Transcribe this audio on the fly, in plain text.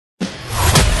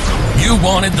You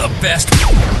wanted the best.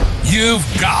 You've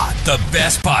got the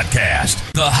best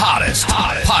podcast. The hottest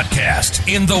podcast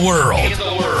in the world.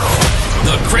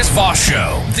 The Chris Voss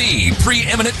Show, the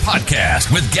preeminent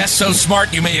podcast with guests so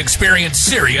smart you may experience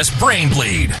serious brain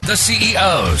bleed. The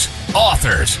CEOs,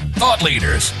 authors, thought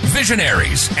leaders,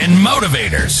 visionaries, and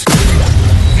motivators.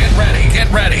 Get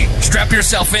ready. Strap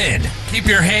yourself in. Keep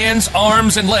your hands,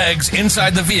 arms, and legs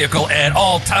inside the vehicle at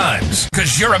all times,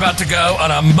 because you're about to go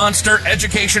on a monster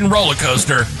education roller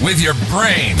coaster with your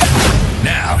brain.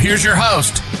 Now, here's your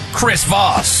host, Chris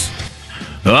Voss.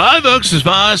 Hi, folks. It's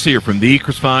Voss here from the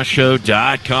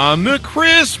ChrisVossShow.com, the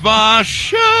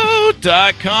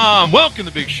ChrisVossShow.com. Welcome to the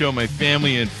big show, my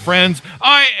family and friends.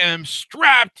 I am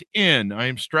strapped in. I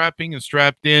am strapping and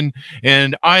strapped in,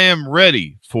 and I am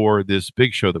ready for this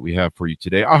big show that we have for you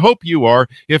today. I hope you are.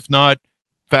 If not,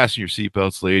 fasten your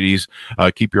seatbelts, ladies.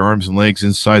 Keep your arms and legs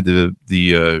inside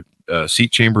the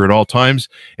seat chamber at all times,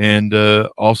 and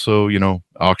also,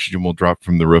 oxygen will drop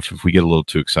from the roof if we get a little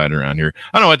too excited around here.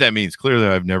 I don't know what that means. Clearly,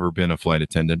 I've never been a flight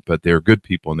attendant, but they're good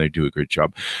people and they do a great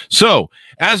job. So,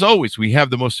 as always, we have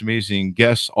the most amazing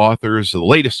guests, authors, the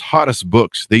latest, hottest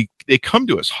books. They come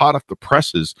to us hot off the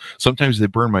presses. Sometimes they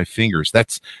burn my fingers.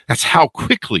 That's how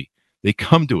quickly they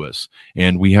come to us,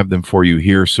 and we have them for you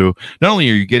here. So, not only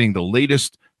are you getting the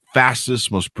latest, fastest,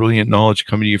 most brilliant knowledge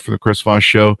coming to you from the Chris Voss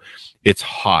Show, it's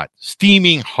hot,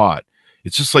 steaming hot.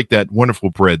 It's just like that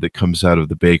wonderful bread that comes out of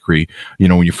the bakery,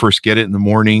 when you first get it in the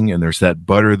morning, and there's that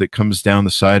butter that comes down the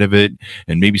side of it,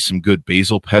 and maybe some good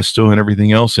basil pesto and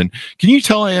everything else. And can you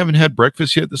tell I haven't had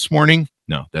breakfast yet this morning?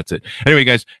 No, that's it. Anyway,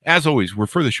 guys, as always, we're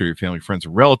for the show, your family, friends,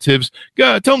 and relatives.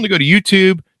 Tell them to go to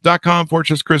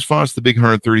YouTube.com/Chris Voss, the big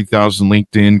 130,000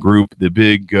 LinkedIn group, the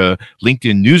big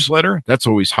LinkedIn newsletter. That's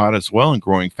always hot as well and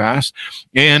growing fast.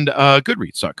 And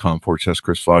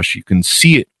Goodreads.com/Chris Voss. You can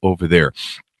see it over there.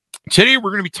 Today, we're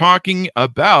going to be talking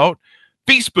about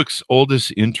Facebook's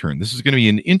Oldest Intern. This is going to be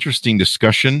an interesting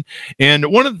discussion. And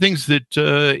one of the things that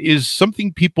is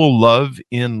something people love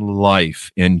in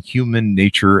life and human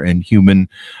nature and humans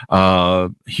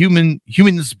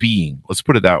being, let's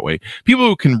put it that way. People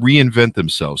who can reinvent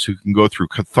themselves, who can go through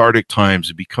cathartic times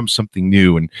and become something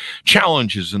new, and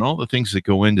challenges and all the things that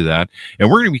go into that.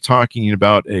 And we're going to be talking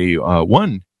about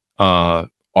one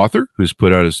author who's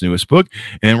put out his newest book,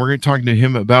 and we're going to talk to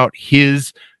him about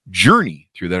his journey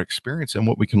through that experience and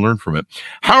what we can learn from it.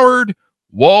 Howard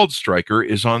Waldstreicher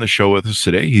is on the show with us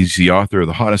today. He's the author of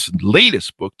the hottest and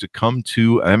latest book to come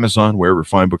to Amazon, wherever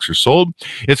fine books are sold.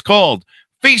 It's called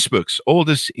Facebook's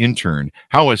Oldest Intern: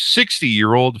 How a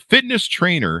 60-year-old fitness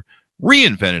trainer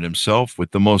reinvented himself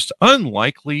with the most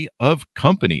unlikely of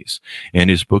companies. And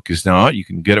his book is now out. You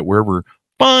can get it wherever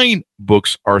fine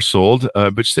books are sold,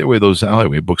 but stay away those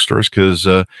alleyway bookstores because,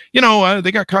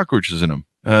 they got cockroaches in them.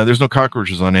 There's no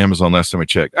cockroaches on Amazon last time I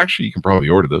checked. Actually, you can probably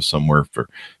order those somewhere for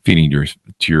feeding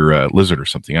to your lizard or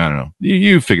something. I don't know.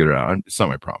 You figure it out. It's not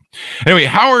my problem. Anyway,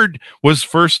 Howard was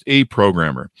first a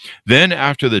programmer. Then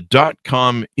after the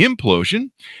 .com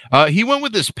implosion, he went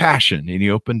with his passion and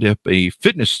he opened up a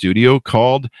fitness studio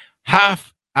called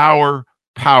Half Hour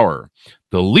Power,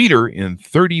 the leader in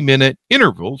 30-minute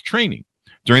interval training.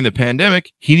 During the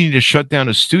pandemic, he needed to shut down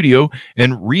his studio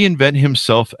and reinvent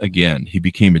himself again. He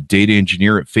became a data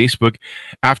engineer at Facebook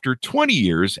after 20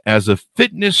 years as a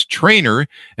fitness trainer.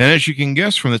 And as you can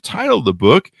guess from the title of the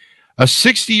book, a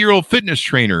 60-year-old fitness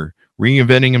trainer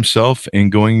reinventing himself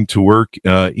and going to work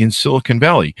in Silicon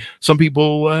Valley. Some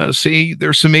people say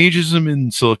there's some ageism in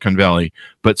Silicon Valley,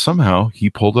 but somehow he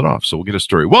pulled it off. So we'll get a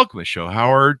story. Welcome to the show,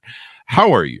 Howard.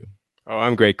 How are you? Oh,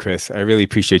 I'm great, Chris. I really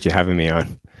appreciate you having me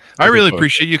on. I really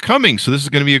appreciate you coming. So this is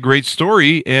going to be a great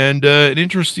story and an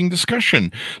interesting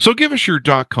discussion. So give us your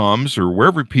 .coms or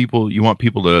wherever you want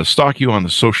people to stalk you on the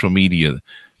social media.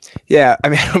 Yeah, I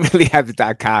don't really have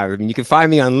the .com. You can find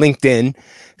me on LinkedIn,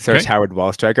 search Howard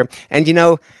Waldstreicher.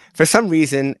 And, for some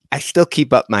reason, I still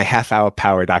keep up my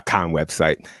halfhourpower.com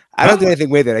website. I don't do anything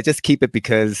with it. I just keep it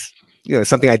because, it's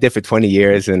something I did for 20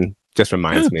 years and just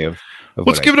reminds me of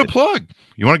Let's give it a plug.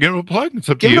 You want to give it a plug? It's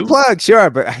up to you. Give it a plug, sure,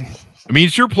 but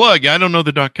it's your plug. I don't know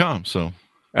the .com, so.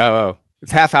 Oh,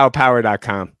 it's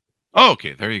halfhourpower.com. Oh,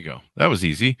 okay, there you go. That was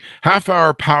easy. Did I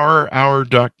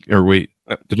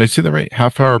say that right?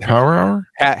 Half Hour Power Hour?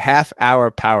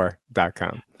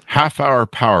 Halfhourpower.com. Half Hour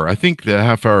Power. I think the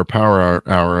Half Hour Power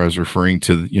Hour I was referring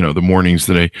to, the mornings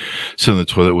that I sit in the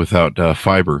toilet without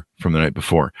fiber from the night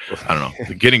before. I don't know.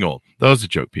 Getting old. That was a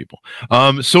joke, people.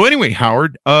 So anyway,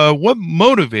 Howard, what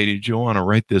motivated you want to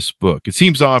write this book? It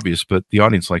seems obvious, but the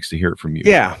audience likes to hear it from you.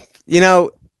 Yeah.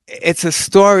 It's a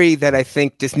story that I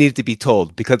think just needed to be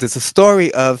told because it's a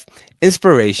story of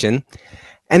inspiration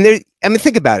And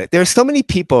think about it. There are so many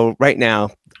people right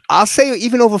now, I'll say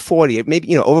even over 40,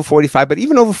 maybe, over 45, but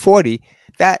even over 40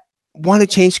 that want to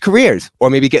change careers or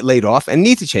maybe get laid off and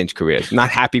need to change careers, not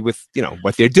happy with,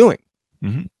 what they're doing.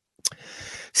 Mm-hmm.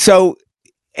 So,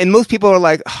 and most people are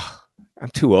like, oh, I'm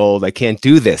too old. I can't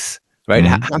do this. Right?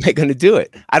 Mm-hmm. How am I going to do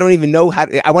it? I don't even know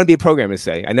I want to be a programmer,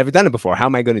 say. I've never done it before. How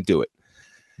am I going to do it?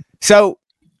 So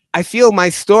I feel my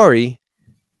story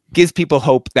gives people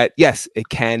hope that, yes, it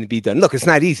can be done. Look, it's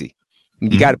not easy.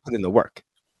 You got to put in the work,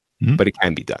 but it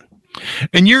can be done.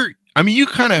 And you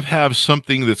kind of have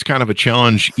something that's kind of a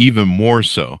challenge even more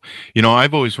so.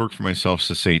 I've always worked for myself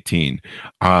since 18.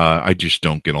 I just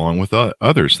don't get along with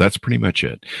others. That's pretty much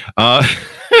it.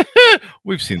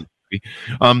 We've seen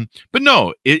but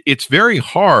no, it's very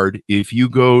hard if you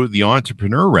go the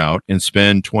entrepreneur route and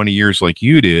spend 20 years like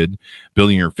you did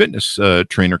building your fitness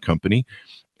trainer company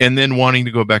and then wanting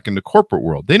to go back into corporate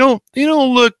world. They don't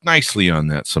look nicely on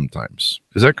that sometimes.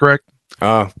 Is that correct?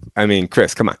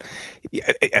 Chris, come on.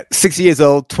 60 years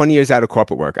old, 20 years out of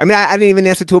corporate work. I didn't even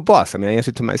answer to a boss. I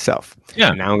answered to myself. Yeah.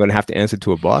 Now I'm going to have to answer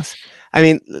to a boss.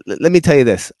 Let me tell you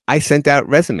this. I sent out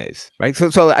resumes, right?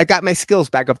 So I got my skills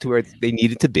back up to where they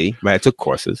needed to be, right? I took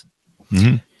courses.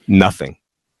 Mm-hmm. Nothing.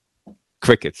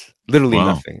 Crickets. Literally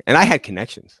nothing. And I had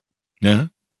connections. Yeah.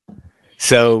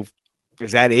 So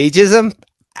is that ageism?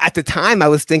 At the time, I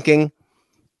was thinking,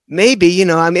 maybe,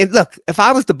 look, if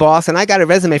I was the boss and I got a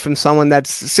resume from someone that's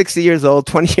 60 years old,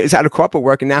 20 years out of corporate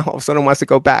work, and now all of a sudden wants to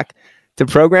go back to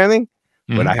programming,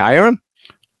 would I hire him?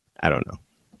 I don't know.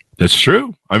 That's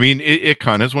true. It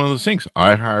kind of is one of those things.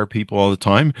 I hire people all the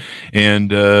time.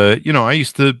 And, I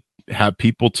used to have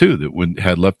people too that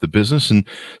had left the business. And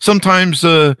sometimes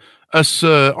us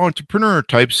entrepreneur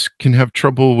types can have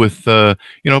trouble with,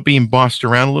 being bossed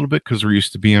around a little bit because we're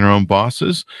used to being our own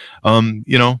bosses.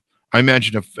 I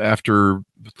imagine if after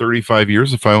 35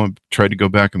 years, if I tried to go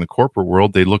back in the corporate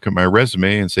world, they look at my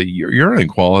resume and say, you're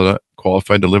not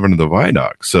qualified to live under the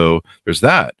viaduct. So there's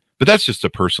that. But that's just a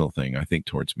personal thing, I think,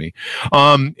 towards me.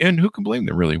 And who can blame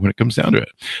them, really, when it comes down to it?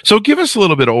 So give us a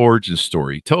little bit of origin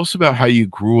story. Tell us about how you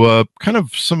grew up, kind of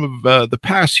some of the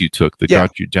paths you took that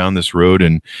got you down this road,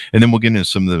 and then we'll get into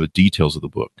some of the details of the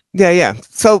book. Yeah.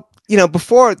 So,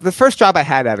 before, the first job I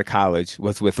had out of college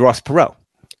was with Ross Perot.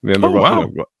 Remember? Oh,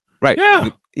 wow. Right.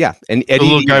 Yeah. And Eddie, the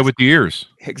little guy with the ears.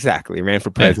 Exactly. Ran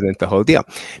for president, the whole deal.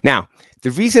 Now,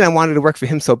 the reason I wanted to work for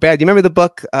him so bad, you remember the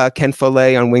book, Ken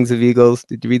Follett on Wings of Eagles?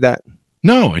 Did you read that?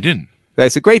 No, I didn't.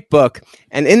 It's a great book.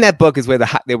 And in that book is where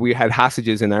we had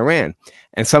hostages in Iran.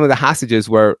 And some of the hostages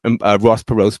were Ross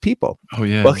Perot's people. Oh,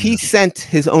 yeah. Well, he sent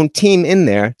his own team in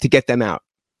there to get them out.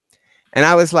 And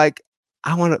I was like,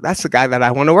 that's the guy that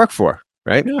I want to work for,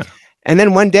 right? Yeah. And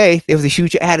then one day, there was a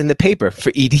huge ad in the paper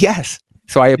for EDS.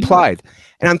 So I applied.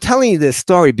 And I'm telling you this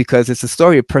story because it's a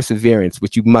story of perseverance,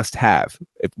 which you must have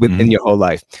within your whole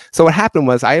life. So what happened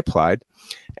was I applied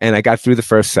and I got through the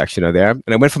first section of there and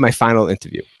I went for my final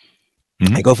interview.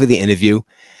 I go for the interview.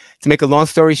 To make a long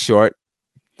story short,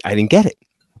 I didn't get it.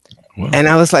 Wow. And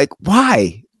I was like,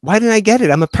 why? Why didn't I get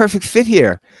it? I'm a perfect fit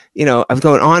here. I was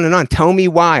going on and on. Tell me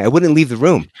why. I wouldn't leave the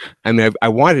room. I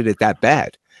wanted it that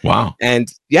bad. Wow.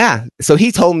 And so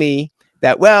he told me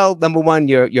that, well, number one,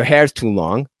 your hair's too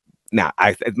long. Now,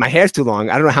 my hair's too long.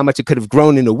 I don't know how much it could have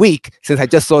grown in a week since I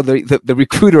just saw the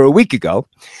recruiter a week ago.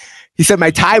 He said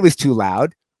my tie was too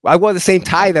loud. Well, I wore the same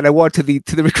tie that I wore to the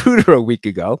recruiter a week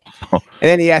ago. And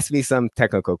then he asked me some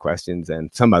technical questions and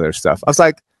some other stuff. I was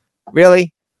like,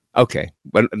 really? Okay.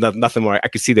 But nothing more. I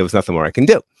could see there was nothing more I can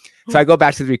do. So I go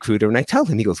back to the recruiter and I tell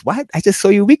him, he goes, what? I just saw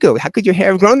you a week ago. How could your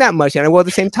hair have grown that much? And I wore the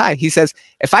same tie. He says,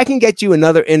 if I can get you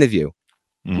another interview,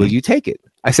 will you take it?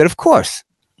 I said, of course.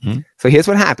 So here's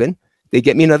what happened. They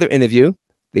get me another interview.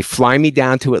 They fly me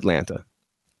down to Atlanta.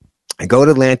 I go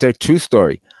to Atlanta. True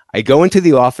story. I go into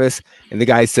the office and the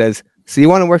guy says, so you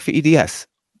want to work for EDS?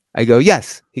 I go,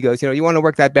 yes. He goes, you want to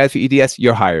work that bad for EDS?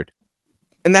 You're hired.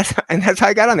 And that's how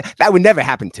I got on there. That would never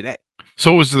happen today.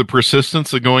 So was the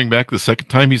persistence of going back the second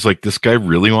time? He's like, this guy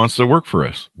really wants to work for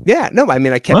us. Yeah, no,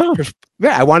 I kept,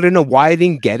 I wanted to know why I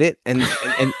didn't get it. And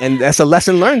that's a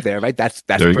lesson learned there, right? That's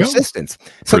persistence.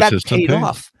 So that paid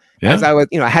off. Yeah. As I was,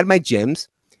 I had my gyms,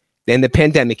 then the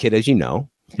pandemic hit, as you know,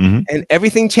 and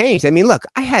everything changed. Look,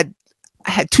 I had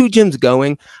 2 gyms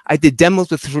going. I did demos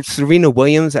with Serena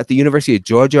Williams at the University of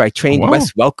Georgia. I trained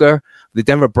Wes Welker, the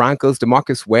Denver Broncos,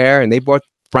 DeMarcus Ware, and they brought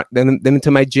them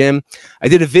into my gym. I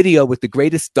did a video with the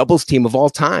greatest doubles team of all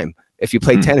time. If you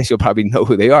play tennis, you'll probably know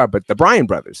who they are, but the Bryan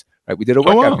brothers, right? We did a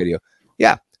workout video.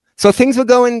 Yeah. So things were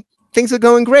going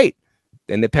great.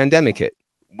 Then the pandemic hit.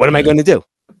 What am I going to do?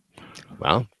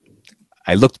 Well,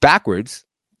 I looked backwards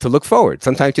to look forward.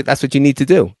 Sometimes that's what you need to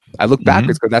do. I look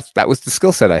backwards because that was the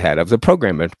skill set I had. I was a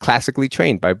programmer, classically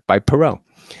trained by Perot.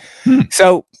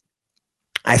 So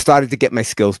I started to get my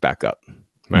skills back up,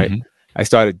 right? I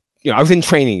started, I was in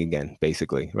training again,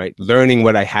 basically, right? Learning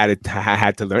what I had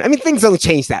to learn. I mean, things don't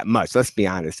change that much. Let's be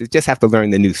honest. You just have to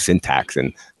learn the new syntax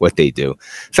and what they do.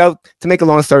 So to make a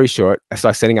long story short, I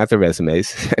started sending out the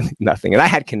resumes and nothing. And I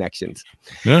had connections.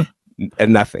 Yeah.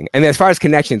 And nothing. And as far as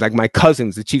connections, like my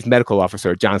cousin's the chief medical officer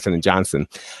at Johnson & Johnson,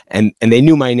 and they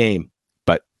knew my name,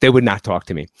 but they would not talk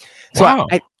to me. So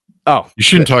wow. You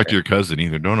shouldn't talk to your cousin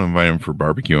either. Don't invite him for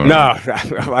barbecue. No.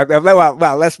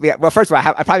 Well, first of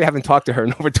all, I probably haven't talked to her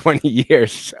in over 20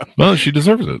 years. So. Well, she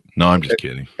deserves it. No, I'm just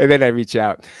kidding. And then I reach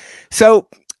out. So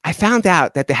I found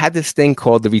out that they had this thing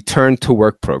called the return to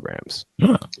work programs,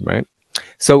 right?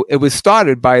 So it was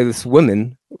started by this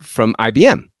woman from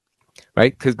IBM.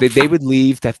 Right? Because they would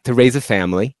leave to raise a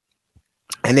family,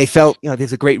 and they felt,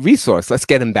 there's a great resource. Let's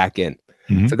get them back in.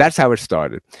 So that's how it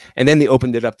started. And then they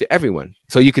opened it up to everyone.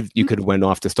 So you could went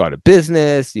off to start a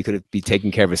business. You could be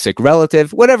taking care of a sick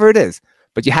relative, whatever it is.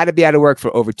 But you had to be out of work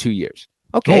for over 2 years.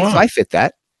 Okay, so I fit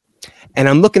that. And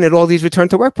I'm looking at all these return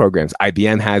to work programs.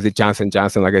 IBM has it, Johnson &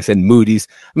 Johnson, like I said, Moody's.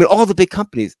 I mean, all the big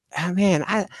companies. Oh, man,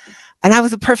 I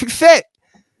was a perfect fit.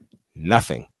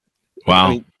 Nothing.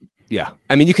 Wow.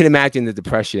 I mean, you can imagine the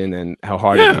depression and how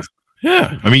hard it is.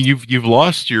 Yeah. I mean, you've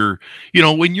lost your,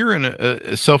 when you're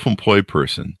a self-employed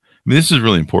person, I mean, this is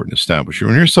really important to establish.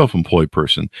 When you're a self-employed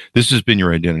person, this has been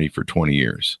your identity for 20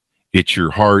 years. It's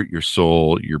your heart, your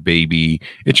soul, your baby.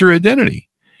 It's your identity.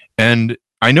 And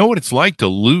I know what it's like to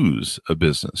lose a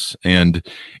business. And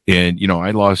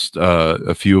I lost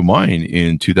a few of mine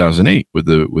in 2008 with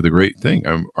a great thing.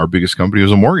 Our biggest company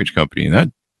was a mortgage company, and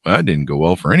that didn't go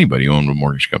well for anybody who owned a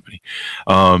mortgage company.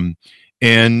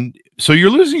 And so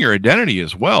you're losing your identity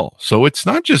as well. So it's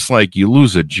not just like you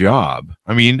lose a job.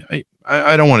 I mean,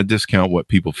 I don't want to discount what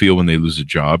people feel when they lose a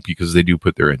job, because they do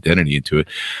put their identity into it.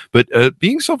 But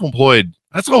being self-employed,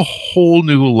 that's a whole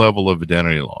new level of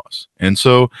identity loss. And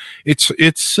so it's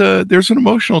there's an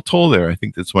emotional toll there, I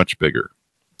think, that's much bigger.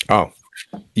 Oh,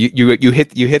 you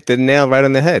hit the nail right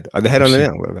on the head, or the head on the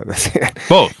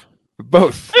nail.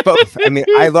 Both. I mean,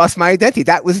 I lost my identity.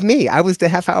 That was me. I was the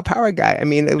half-hour power guy. I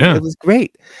mean, it was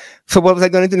great. So what was I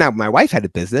going to do now? My wife had a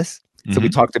business. So we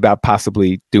talked about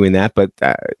possibly doing that, but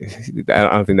I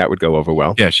don't think that would go over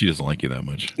well. Yeah, she doesn't like you that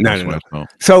much. No.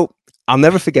 So I'll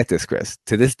never forget this, Chris.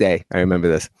 To this day, I remember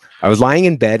this. I was lying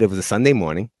in bed. It was a Sunday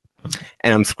morning,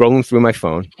 and I'm scrolling through my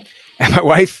phone, and my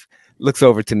wife looks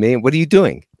over to me. What are you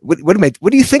doing? What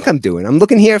do you think I'm doing? I'm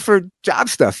looking here for job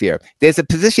stuff here. There's a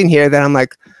position here that I'm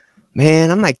like,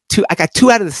 man, I got 2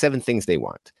 out of the 7 things they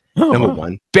want. Number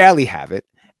 1, barely have it.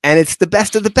 And it's the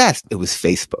best of the best. It was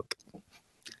Facebook.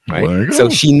 Right. Well, so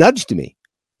she nudged me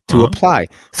to apply.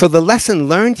 So the lesson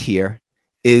learned here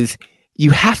is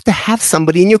you have to have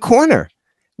somebody in your corner,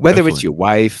 whether it's your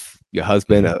wife, your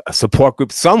husband, a support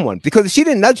group, someone, because if she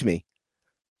didn't nudge me,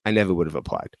 I never would have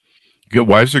applied. Good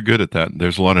wives are good at that.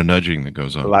 There's a lot of nudging that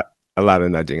goes on. A lot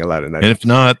of nudging. And if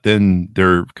not, then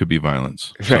there could be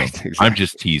violence. So right. Exactly. I'm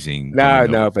just teasing.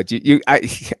 No, but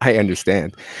I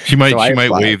understand. She might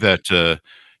wave that.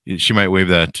 She might wave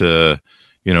that.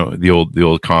 The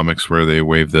old comics where they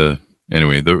wave the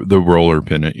roller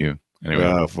pin at you. Anyway,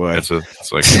 oh boy, it's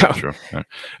like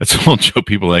it's an old joke.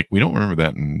 People like, we don't remember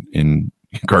that in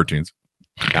cartoons.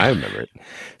 I remember it.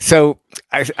 So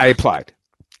I applied,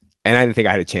 and I didn't think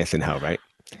I had a chance in hell. Right.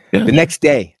 Yeah. The next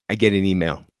day, I get an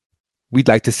email. We'd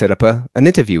like to set up an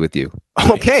interview with you.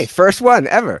 Okay, first one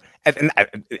ever. And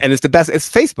it's the best. It's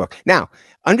Facebook. Now,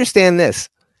 understand this.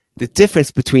 The difference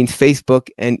between Facebook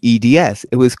and EDS,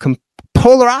 it was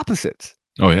polar opposites.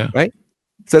 Oh, yeah. Right?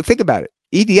 So think about it.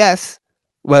 EDS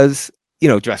was,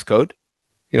 dress code,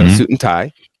 suit and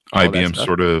tie. IBM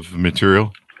sort of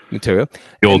material. The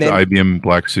old IBM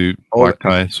black suit, black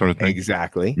tie sort of thing.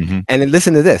 Exactly. And then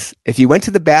listen to this. If you went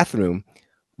to the bathroom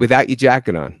without your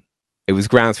jacket on, it was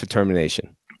grounds for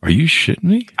termination. Are you shitting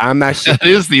me? I'm not shitting. That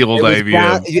is the old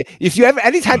IBM. If you ever,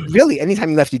 anytime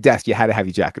you left your desk, you had to have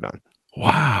your jacket on.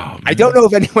 Wow. Man. I don't know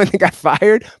if anyone got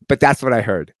fired, but that's what I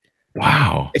heard.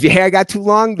 Wow. If your hair got too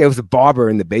long, there was a barber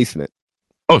in the basement.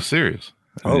 Oh, serious?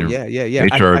 Oh, yeah.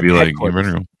 HR would be like,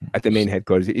 at the main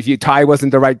headquarters. If your tie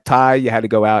wasn't the right tie, you had to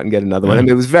go out and get another one. I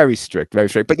mean, it was very strict, very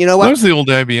strict. But you know what? That was the old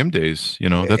IBM days.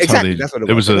 That's exactly. That's what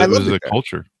it was. It was a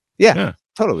culture. Yeah.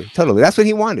 Totally. That's what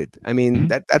he wanted. I mean,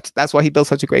 that's why he built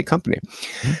such a great company.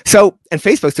 So, and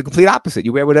Facebook's the complete opposite.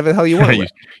 You wear whatever the hell you want.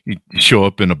 You show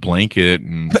up in a blanket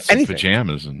and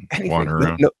pajamas and wander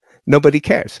around. Nobody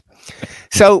cares.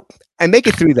 So I make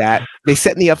it through that. They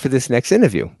set me up for this next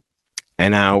interview.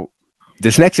 And now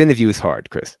this next interview is hard,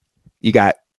 Chris. You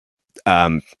got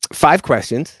 5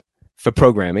 questions for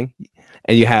programming,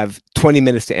 and you have 20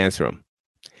 minutes to answer them.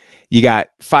 You got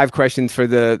 5 questions for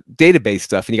the database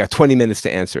stuff, and you got 20 minutes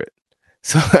to answer it.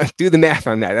 So do the math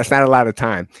on that. That's not a lot of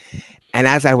time. And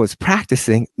as I was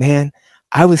practicing, man,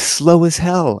 I was slow as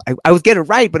hell. I would get it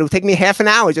right, but it would take me half an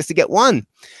hour just to get one.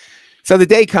 So the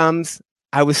day comes,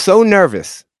 I was so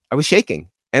nervous. I was shaking,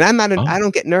 and I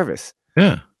don't get nervous.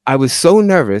 Yeah. I was so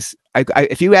nervous.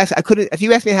 If you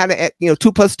asked me how to, 2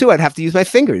 + 2, I'd have to use my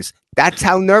fingers. That's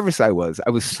how nervous I was. I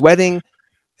was sweating.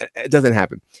 It doesn't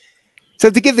happen. So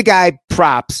to give the guy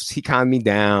props, he calmed me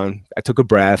down. I took a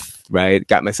breath, right?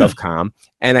 Got myself calm,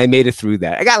 and I made it through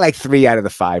that. I got like 3 out of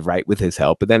the 5 right with his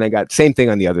help, but then I got same thing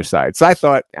on the other side. So I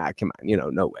thought, come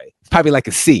on, no way. It's probably like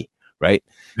a C, right?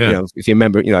 Yeah. If you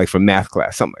remember, like from math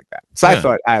class, something like that. So I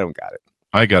thought, I don't got it.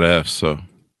 I got F, so.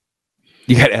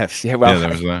 You got Fs. Yeah, well, there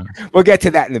was that. We'll get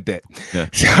to that in a bit. Yeah.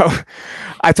 So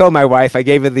I told my wife, I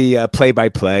gave her the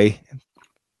play-by-play.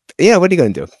 What are you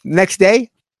going to do? Next day,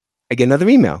 I get another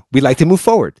email. We'd like to move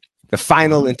forward. The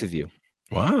final interview.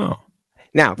 Wow.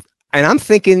 Now, and I'm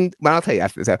thinking, well, I'll tell you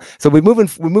after this. So we're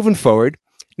moving forward.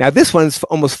 Now, this one's for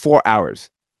almost 4 hours,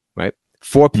 right?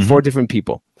 Four different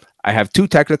people. I have 3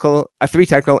 technical,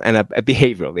 and a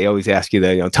behavioral. They always ask you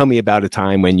to, tell me about a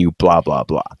time when you blah, blah,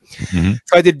 blah. Mm-hmm.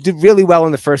 So I did really well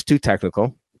in the first 2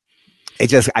 technical. I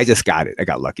just got it. I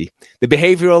got lucky. The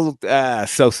behavioral,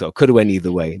 so could have went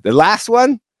either way. The last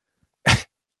one,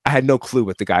 I had no clue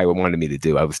what the guy wanted me to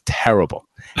do. I was terrible.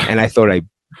 And I thought I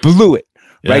blew it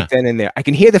right then and there. I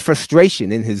can hear the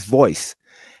frustration in his voice.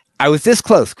 I was this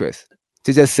close, Chris,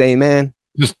 to just say, man,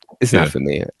 it's not for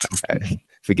me.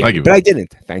 Forget it. But I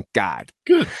didn't. Thank God.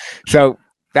 Good. So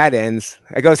that ends.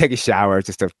 I go take a shower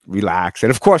just to relax.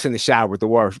 And of course, in the shower with the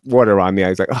water on me, I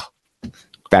was like, oh,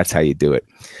 that's how you do it.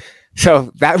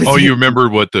 So that was. Oh, you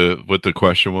remembered what the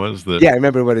question was? Yeah, I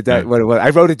remember what it was. I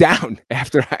wrote it down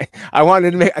after I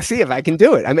wanted to see if I can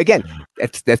do it. I mean, again,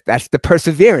 that's the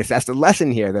perseverance. That's the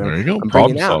lesson here that I'm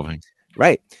problem solving.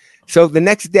 Right. So the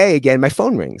next day, again, my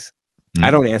phone rings. I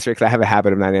don't answer it because I have a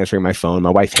habit of not answering my phone. My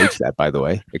wife hates that, by the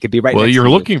way. It could be right. Well, you're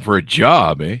looking for a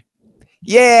job, eh?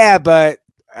 Yeah, but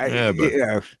I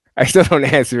still don't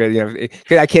answer it.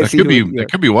 Because I can't see. That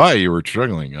could be why you were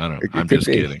struggling. I don't know. I'm just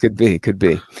kidding. Could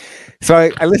be. So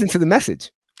I listened to the message,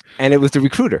 and it was the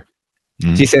recruiter.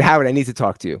 Mm-hmm. She said, "Howard, I need to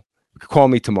talk to you. Call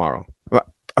me tomorrow." Well,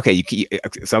 okay,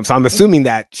 so I'm assuming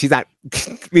that she's not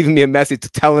leaving me a message to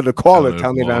tell her to call her,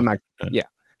 tell me that I'm not.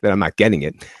 That I'm not getting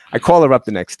it. I call her up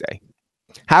the next day.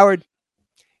 Howard,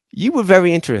 you were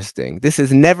very interesting. This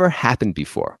has never happened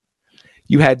before.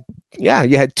 You had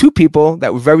 2 people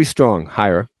that were very strong,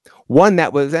 hire. One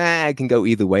that was, I can go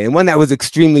either way. And one that was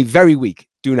extremely, very weak,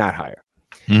 do not hire.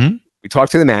 Mm-hmm. We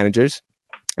talked to the managers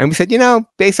and we said,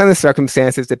 based on the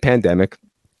circumstances, the pandemic,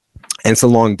 and it's a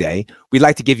long day, we'd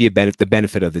like to give you the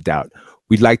benefit of the doubt.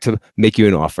 We'd like to make you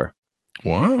an offer.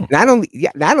 Wow. Not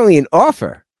only an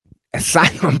offer, a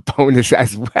sign-on bonus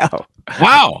as well.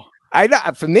 Wow. I know.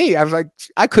 For me, I was like,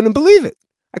 I couldn't believe it.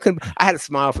 I had a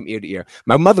smile from ear to ear.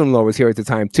 My mother-in-law was here at the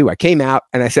time too. I came out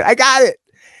and I said, I got it.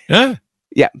 Yeah.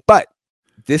 Yeah. But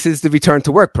this is the return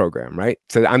to work program, right?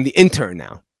 So I'm the intern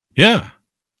now. Yeah.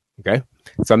 Okay.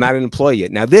 So I'm not an employee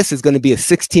yet. Now this is going to be a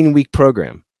 16-week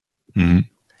program. Mm-hmm.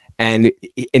 And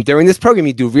during this program,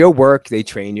 you do real work. They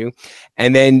train you,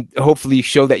 and then hopefully you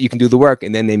show that you can do the work,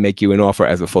 and then they make you an offer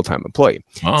as a full-time employee.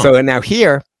 Oh. So now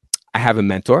here, I have a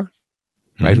mentor,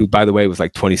 right? Who, by the way, was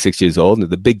like 26 years old. And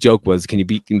the big joke was,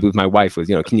 with my wife was,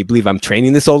 can you believe I'm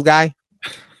training this old guy?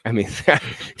 I mean, got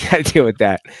to deal with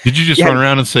that. Did you just run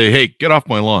around and say, "Hey, get off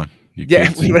my lawn"?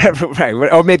 Whatever, right?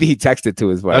 Or maybe he texted to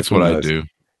his wife. That's what I do.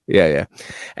 Yeah.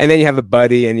 And then you have a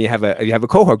buddy and you have a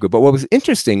cohort group. But what was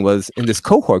interesting was in this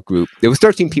cohort group, there was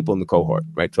 13 people in the cohort,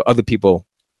 right? So other people,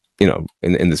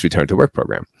 in this return to work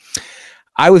program.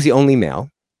 I was the only male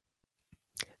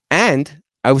and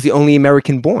I was the only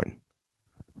American born.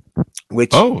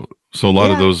 So a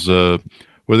lot of those,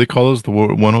 what do they call those? The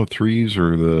 103s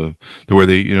or the where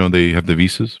they, they have the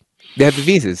visas? They have the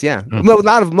visas, yeah. Well,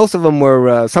 most of them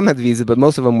were, some had the visa, but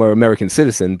most of them were American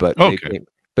citizen, but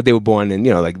they were born in,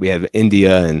 like we have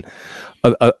India and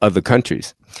other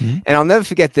countries. Mm-hmm. And I'll never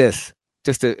forget this,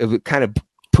 it kind of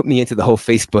put me into the whole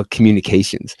Facebook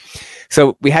communications.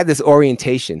 So we had this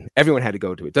orientation. Everyone had to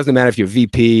go to it. Doesn't matter if you're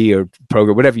VP or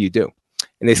program, whatever you do.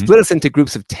 And they split us into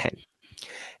groups of 10.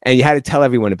 And you had to tell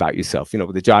everyone about yourself,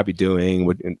 with the job you're doing,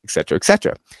 et cetera, et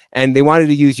cetera. And they wanted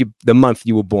to use the month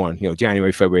you were born,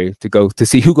 January, February, to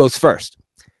see who goes first.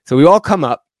 So we all come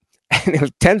up, and it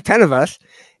was 10 of us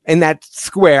in that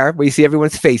square where you see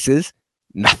everyone's faces,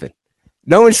 nothing.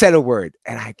 No one said a word,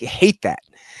 and I hate that.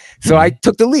 So I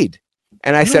took the lead,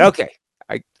 and I said, okay.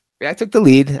 I took the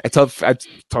lead. I talked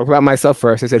about myself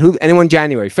first. I said, anyone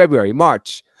January, February,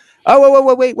 March?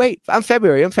 Oh, wait. I'm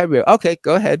February. Okay,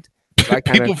 go ahead. So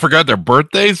people forgot their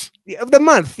birthdays? The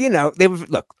month, they were,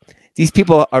 look, these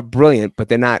people are brilliant, but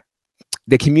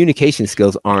their communication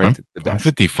skills aren't the best. I'm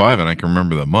 55 and I can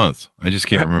remember the month. I just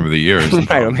can't remember the years.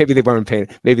 Right, or maybe they weren't paying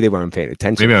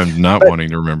attention. Maybe I'm not wanting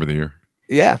to remember the year.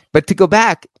 Yeah, but to go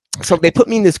back, so they put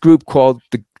me in this group called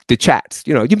the Chats.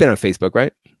 You've been on Facebook,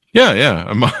 right? Yeah.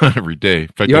 I'm on every day. In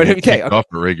fact, You're on every day. Off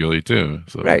it regularly too.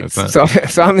 So right. So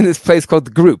I'm in this place called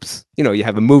the groups. You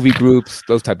have a movie groups,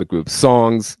 those type of groups,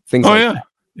 songs, things like that.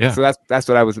 Yeah. So that's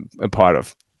what I was a part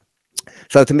of.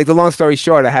 So to make the long story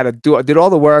short, I did all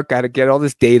the work. I had to get all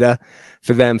this data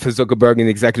for Zuckerberg and the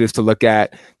executives to look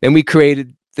at. Then we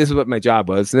created, this is what my job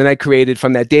was. And then I created,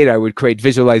 from that data, I would create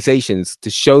visualizations to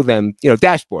show them,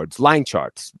 dashboards, line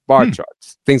charts, bar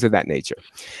charts, things of that nature.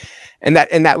 And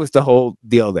that was the whole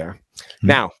deal there.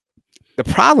 Now, the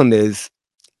problem is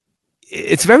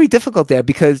it's very difficult there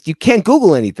because you can't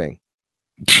Google anything.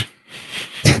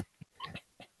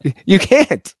 You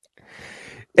can't.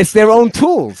 It's their own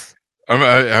tools.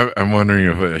 I'm wondering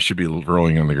if I should be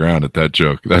rolling on the ground at that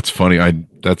joke. That's funny.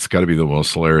 That's got to be the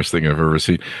most hilarious thing I've ever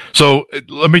seen. So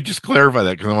let me just clarify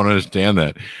that, because I want to understand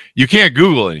that. You can't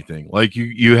Google anything. Like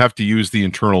you have to use the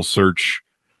internal search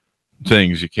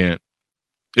things. You can't.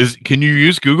 Can you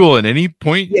use Google at any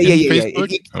point? Yeah.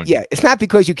 Facebook? Yeah. It's not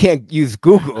because you can't use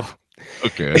Google.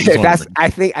 Okay.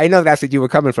 I know that's what you were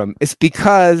coming from. It's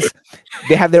because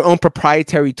they have their own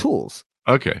proprietary tools.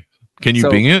 Okay. Can you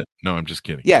Bing it? No, I'm just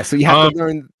kidding. Yeah. So you have to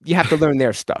learn. You have to learn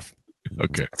their stuff.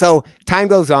 Okay. So time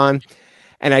goes on,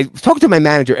 and I talk to my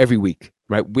manager every week.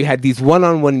 Right. We had these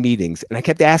one-on-one meetings, and I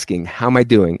kept asking, "How am I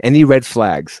doing? Any red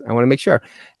flags? I want to make sure."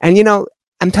 And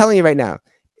I'm telling you right now,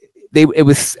 they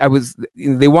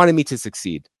wanted me to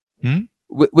succeed.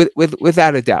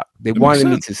 Without a doubt. They wanted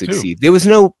me to succeed. There was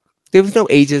no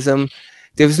ageism.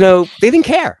 They didn't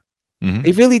care.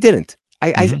 They really didn't.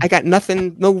 I got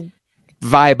nothing, no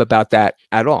vibe about that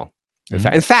at all.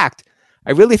 In fact,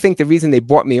 I really think the reason they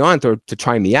brought me on to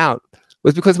try me out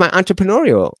was because of my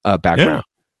entrepreneurial background.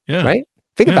 Yeah. Right?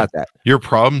 Think about that. You're a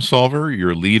problem solver.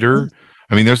 You're a leader.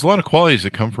 I mean, there's a lot of qualities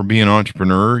that come from being an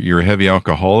entrepreneur. You're a heavy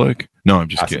alcoholic. No, I'm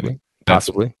just kidding.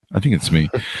 Possibly. I think it's me.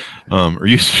 Or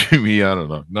used to be me. I don't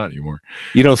know. Not anymore.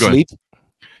 You don't sleep?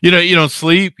 You don't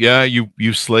sleep. Yeah.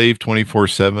 You slave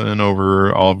 24/7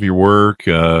 over all of your work.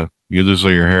 You lose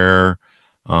all your hair.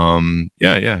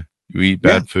 Yeah. You eat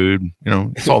bad food.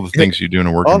 It's all the things you do in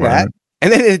a work environment.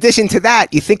 And then in addition to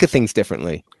that, you think of things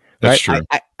differently. That's right?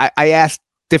 true. I asked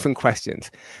different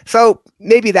questions. So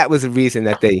maybe that was the reason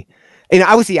that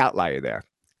I was the outlier there,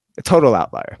 a total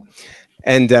outlier.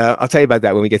 And I'll tell you about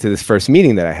that when we get to this first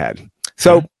meeting that I had.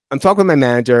 So I'm talking with my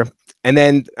manager, and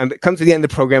then it comes to the end of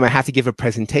the program. I have to give a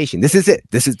presentation. This is it.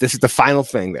 This is the final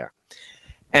thing there.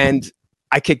 And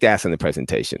I kicked ass on the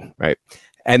presentation, right?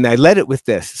 And I led it with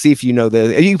this. See if you know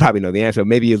you probably know the answer.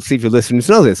 Maybe you'll see if your listeners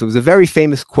know this. It was a very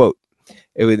famous quote.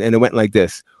 And it went like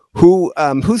this. Who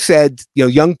said,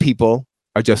 young people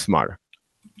are just smarter?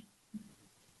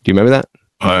 Do you remember that?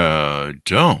 I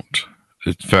don't.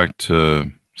 In fact,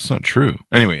 it's not true.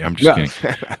 Anyway, I'm just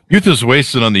kidding. Youth is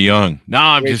wasted on the young. No,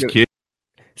 I'm just kidding.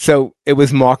 So it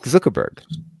was Mark Zuckerberg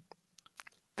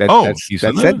that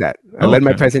said that. I led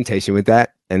my presentation with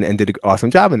that and did an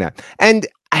awesome job in that. And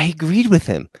I agreed with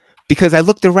him because I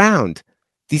looked around.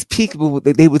 These people,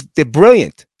 they're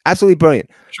brilliant, absolutely brilliant.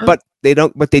 Sure. But they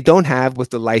don't have was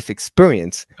the life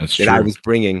experience that I was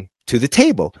bringing to the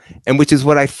table, and which is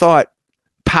what I thought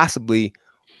possibly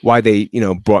why they,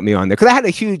 brought me on there. Because I had a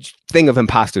huge thing of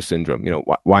imposter syndrome.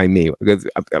 Why me? Because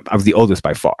I was the oldest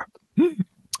by far.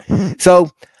 So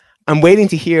I'm waiting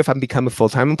to hear if I'm become a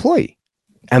full-time employee.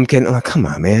 I'm getting, come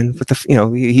on, man. What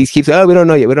he keeps, we don't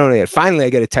know yet. Finally, I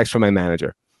get a text from my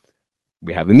manager.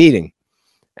 We have a meeting.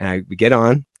 And we get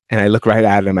on, and I look right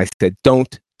at him. I said,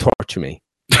 don't torture me.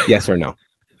 Yes or no?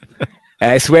 And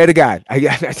I swear to God, I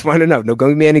just want to know. No,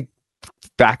 going to be any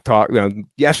back talk.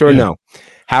 Yes or no?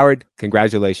 Howard,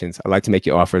 congratulations. I'd like to make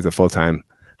you offer as a full-time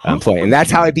employee. And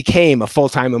that's how I became a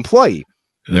full-time employee.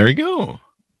 There you go.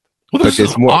 Well, this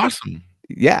is awesome.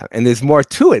 Yeah. And there's more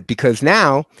to it because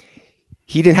now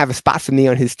he didn't have a spot for me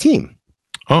on his team.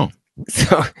 Oh.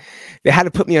 So they had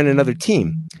to put me on another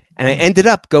team. And I ended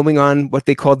up going on what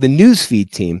they called the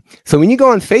newsfeed team. So when you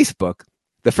go on Facebook,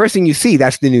 the first thing you see,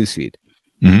 that's the newsfeed.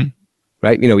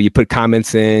 Right? You put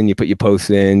comments in, you put your posts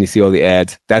in, you see all the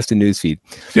ads. That's the newsfeed.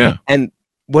 Yeah. And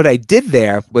what I did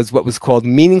there was what was called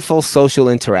meaningful social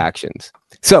interactions.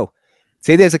 So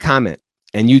say there's a comment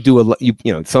and you do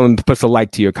someone puts a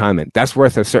like to your comment, that's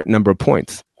worth a certain number of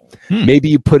points. Maybe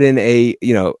you put in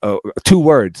 2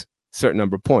 words, certain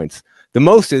number of points. The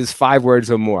most is 5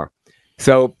 words or more.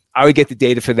 So I would get the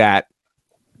data for that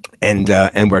and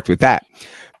worked with that.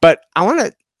 But I want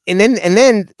to, and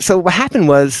then, so what happened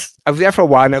was I was there for a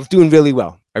while and I was doing really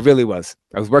well. I really was.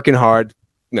 I was working hard.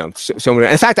 In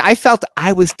fact, I felt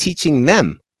I was teaching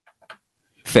them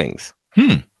things.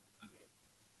 Well,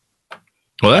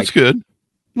 that's good.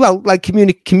 Well, like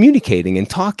communicating and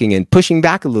talking and pushing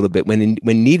back a little bit when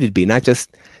needed be, not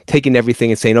just taking everything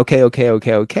and saying, okay,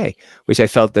 which I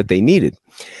felt that they needed.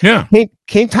 Yeah.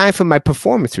 Came time for my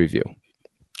performance review.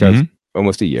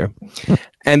 Almost a year.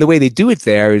 And the way they do it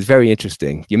there is very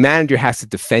interesting. Your manager has to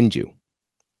defend you.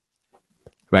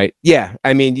 Right? Yeah.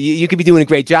 I mean, you could be doing a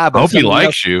great job. I hope he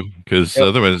likes you, because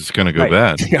otherwise it's going to go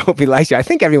bad. I hope he likes you. I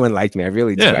think everyone liked me. I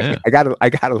really do. Yeah. I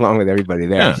got along with everybody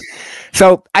there. Yeah.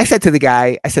 So I said to the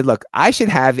guy, I said, look, I should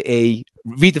have a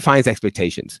redefines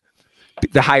expectations,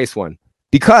 the highest one,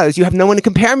 because you have no one to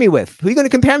compare me with. Who are you going to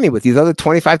compare me with? These other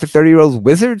 25 to 30-year-old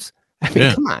wizards? I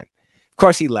mean, come on. Of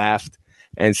course, he laughed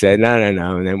and said, no.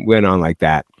 And then went on like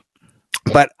that.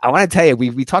 But I want to tell you,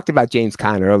 we talked about James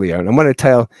Caan earlier, and I want to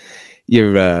tell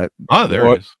your there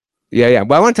it is. Yeah.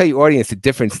 Well, I want to tell your audience the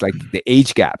difference, like the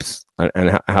age gaps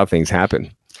and how things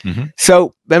happen.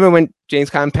 So remember when James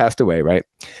Caan passed away, right?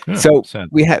 Yeah, so sad.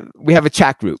 we have a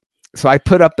chat group. So I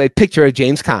put up a picture of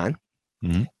James Caan,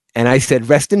 and I said,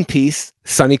 "Rest in peace,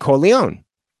 Sonny Corleone,"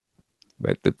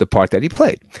 right? The part that he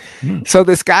played. So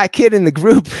this kid in the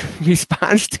group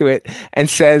responds to it and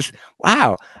says,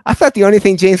 "Wow, I thought the only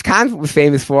thing James Caan was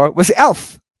famous for was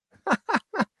Elf."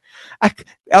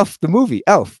 Elf, the movie,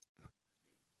 Elf.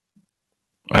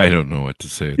 I don't know what to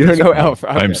say. You don't know Elf.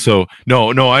 Okay.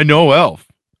 No, I know Elf.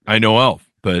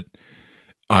 But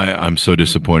I'm so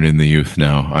disappointed in the youth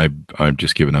now. I'm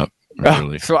just giving up.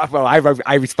 Really.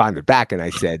 I responded back and I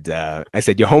said,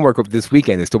 your homework this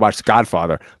weekend is to watch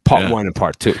Godfather Part 1 and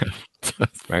Part 2.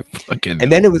 Right.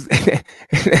 And then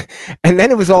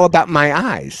it was all about my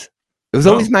eyes. It was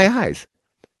always my eyes.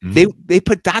 They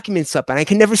put documents up and I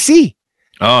can never see.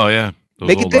 Oh yeah,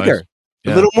 make it bigger,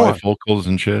 a little more focals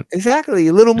and shit. Exactly,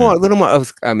 a little more.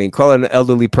 I mean, call it an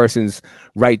elderly person's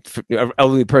right,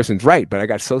 but I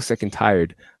got so sick and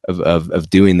tired of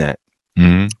doing that.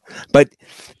 But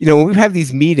when we have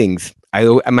these meetings, I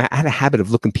had a habit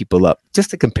of looking people up just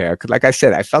to compare, because, like I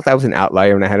said, I felt I was an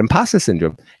outlier and I had imposter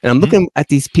syndrome. And I'm looking at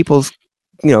these people's,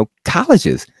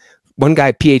 colleges. One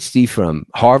guy, PhD from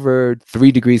Harvard,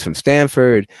 3 degrees from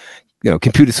Stanford.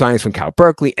 Computer science from Cal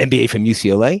Berkeley, MBA from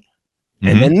UCLA,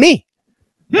 and then me.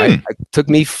 Right? It took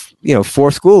me,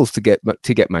 4 schools to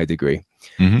get my degree.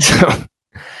 So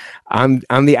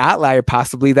I'm the outlier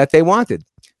possibly that they wanted.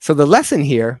 So the lesson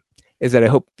here is that I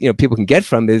hope people can get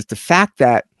from is the fact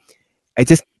that I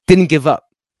just didn't give up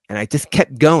and I just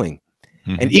kept going.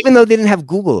 And even though they didn't have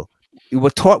Google,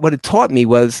 what it taught me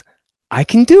was I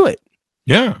can do it.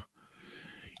 Yeah.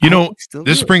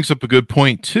 This brings up a good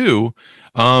point too.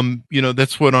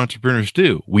 That's what entrepreneurs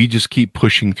do. We just keep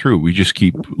pushing through. We just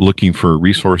keep looking for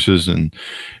resources and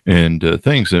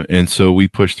things. And so we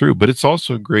push through, but it's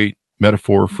also a great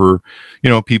metaphor for,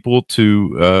 people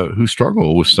to, who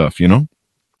struggle with stuff,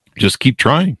 just keep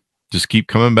trying, just keep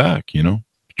coming back,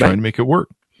 trying to make it work.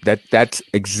 That's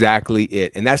exactly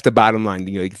it. And that's the bottom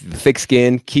line. Thick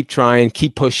skin, keep trying,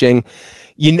 keep pushing.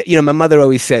 My mother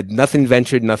always said, nothing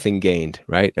ventured, nothing gained,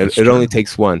 right? It only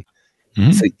takes one.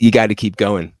 So you got to keep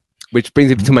going, which brings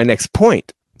me to my next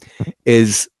point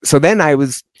is, so then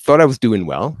thought I was doing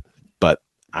well, but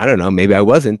I don't know, maybe I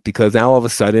wasn't, because now all of a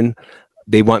sudden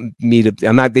they want me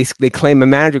to, my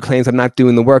manager claims I'm not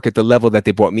doing the work at the level that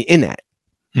they brought me in at.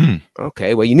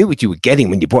 Okay, well, you knew what you were getting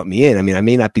when you brought me in. I mean, I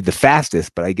may not be the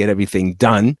fastest, but I get everything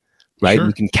done, right? Sure.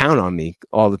 You can count on me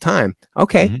all the time.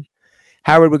 Okay,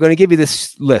 Howard, we're going to give you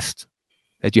this list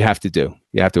that you have to do,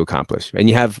 you have to accomplish, and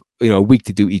you have a week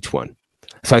to do each one.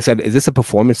 So I said, is this a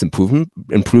performance improvement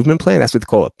plan? That's what they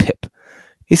call a PIP.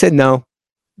 He said, no,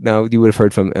 you would have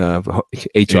heard from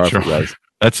HR.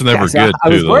 That's never good. I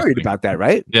was worried about that,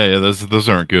 right? Yeah. Those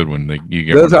aren't good when you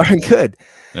get. Those aren't good.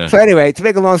 Yeah. So anyway, to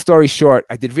make a long story short,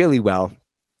 I did really well,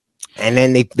 and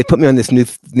then they put me on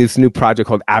this new project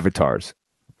called Avatars,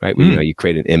 right? Where you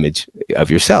create an image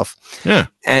of yourself. Yeah.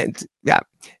 And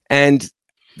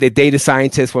the data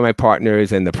scientists were my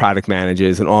partners, and the product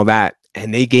managers, and all that.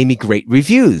 And they gave me great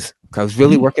reviews because I was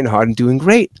really working hard and doing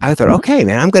great. I thought, okay,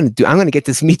 man, I'm going to get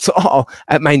this meets all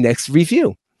at my next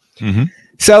review.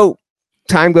 So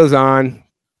time goes on,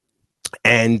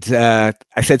 and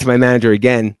I said to my manager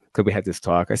again, because we had this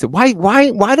talk. I said, why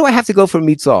do I have to go for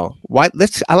meets all?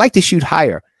 I like to shoot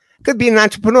higher. Because being an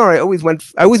entrepreneur, I always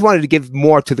wanted to give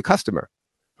more to the customer,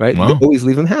 right? Wow. Always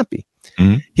leave them happy.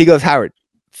 Mm-hmm. He goes, Howard,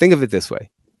 think of it this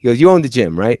way. He goes, you own the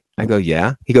gym, right? I go,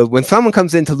 yeah. He goes, when someone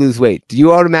comes in to lose weight, do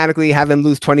you automatically have them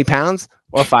lose 20 pounds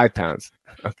or 5 pounds?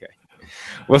 Okay.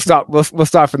 We'll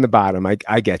start from the bottom.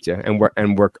 I get you, and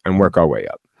work our way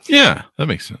up. Yeah, that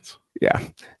makes sense. Yeah.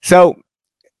 So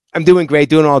I'm doing great,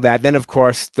 doing all that. Then, of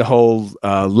course, the whole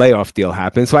layoff deal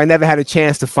happened. So I never had a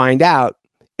chance to find out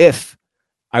if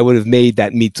I would have made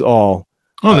that meets all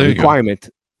requirement,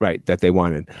 right, that they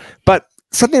wanted. But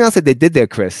something else that they did there,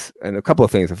 Chris, and a couple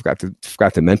of things I forgot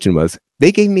to mention was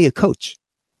they gave me a coach.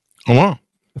 Oh, wow.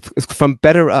 It's from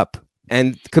Better Up.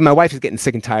 And because my wife is getting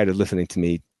sick and tired of listening to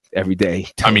me every day.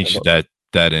 I mean,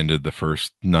 that ended the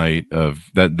first night of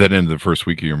that ended the first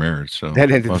week of your marriage. So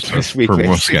that ended the first week. For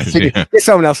most guys, yeah. There's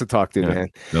someone else to talk to, man.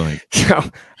 Really. So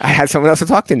I had someone else to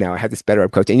talk to now. I had this Better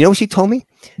Up coach. And you know what she told me?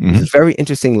 Mm-hmm. It's a very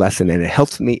interesting lesson, and it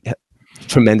helped me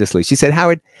tremendously. She said,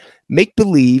 Howard, make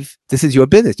believe this is your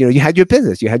business. You know, you had your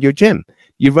business, you had your gym.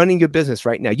 You're running your business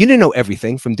right now. You didn't know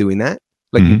everything from doing that,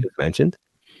 like you just mentioned.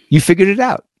 You figured it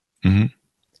out. Mm-hmm.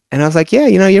 And I was like, yeah,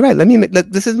 you know, you're right.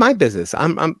 This is my business.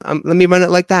 Let me run it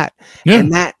like that. Yeah.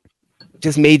 And that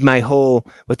just made my whole,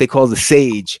 what they call the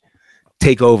sage,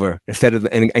 take over instead of,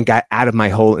 and got out of my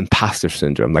whole imposter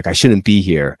syndrome. Like I shouldn't be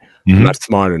here. Mm-hmm. I'm not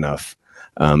smart enough.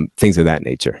 Things of that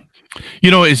nature.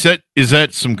 You know, is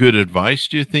that some good advice,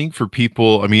 do you think, for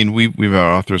people? I mean, we've had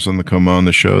authors come on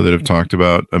the show that have talked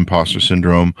about imposter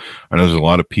syndrome. I know there's a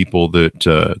lot of people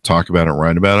that talk about it,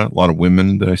 write about it. A lot of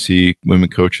women that I see, women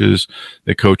coaches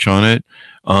that coach on it.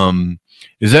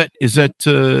 Is that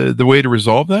the way to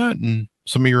resolve that? And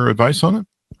some of your advice on it?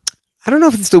 I don't know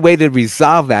if it's the way to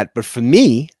resolve that, but for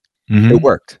me, it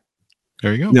worked.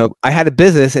 There you go. You know, I had a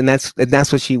business, and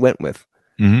that's what she went with.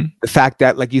 Mm-hmm. The fact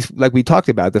that, like we talked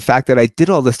about, the fact that I did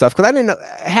all this stuff, because I didn't know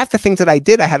half the things that I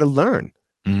did, I had to learn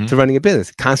to running a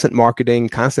business. Constant marketing,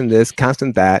 constant this,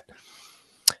 constant that.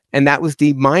 And that was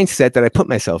the mindset that I put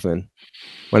myself in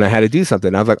when I had to do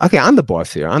something. I was like, okay, I'm the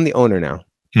boss here. I'm the owner now.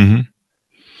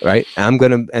 Mm-hmm. Right? I'm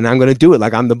gonna do it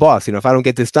like I'm the boss. You know, if I don't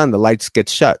get this done, the lights get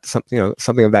shut. Something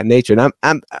of that nature. And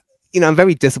I'm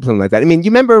very disciplined like that. I mean, you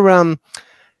remember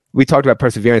we talked about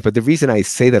perseverance, but the reason I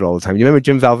say that all the time, you remember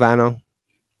Jim Valvano?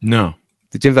 No.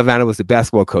 Jim Valvano was the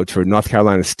basketball coach for North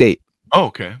Carolina State. Oh,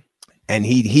 okay. And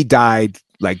he died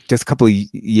like just a couple of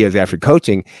years after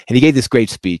coaching, and he gave this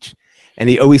great speech, and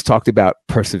he always talked about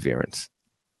perseverance.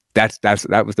 That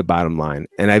was the bottom line,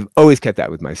 and I've always kept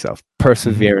that with myself.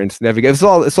 Perseverance, never give.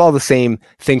 It's all the same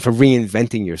thing for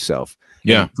reinventing yourself,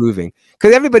 improving.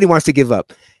 Because everybody wants to give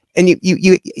up, and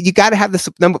you got to have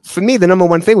for me, the number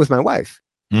one thing was my wife.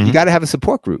 Mm-hmm. You got to have a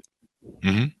support group.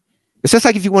 Mm-hmm. It's just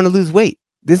like if you want to lose weight.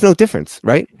 There's no difference,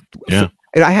 right? Yeah.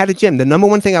 And I had a gym. The number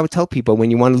one thing I would tell people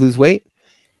when you want to lose weight,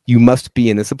 you must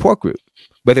be in a support group,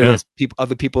 whether it's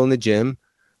other people in the gym,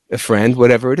 a friend,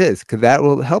 whatever it is, because that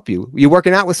will help you. You're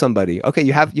working out with somebody. Okay,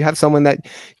 you have someone that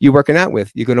you're working out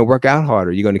with. You're going to work out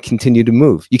harder. You're going to continue to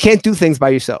move. You can't do things by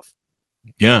yourself.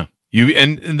 Yeah,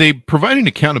 and they provide an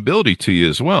accountability to you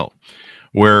as well,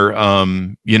 where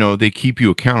they keep you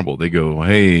accountable. They go,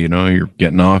 hey, you're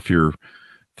getting off your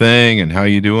thing, and how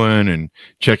you doing, and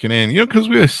checking in, because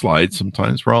we have slides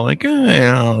sometimes. We're all like,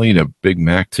 I'll eat a Big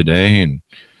Mac today,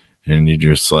 and you're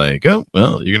just like, oh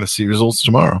well, you're gonna see results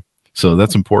tomorrow. So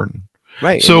that's important,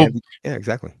 right? So yeah,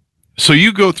 exactly. So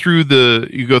you go through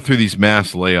these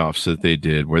mass layoffs that they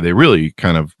did, where they really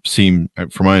kind of seem,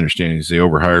 from my understanding, is they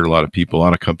overhired a lot of people. A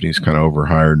lot of companies kind of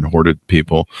overhired and hoarded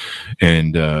people,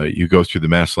 and you go through the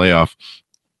mass layoff,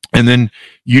 and then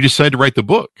you decide to write the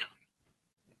book.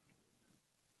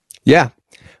 Yeah.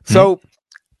 So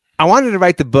I wanted to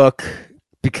write the book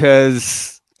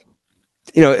because,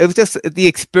 it was just the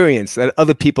experience that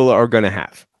other people are going to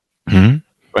have. Mm-hmm.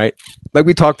 Right. Like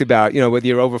we talked about, whether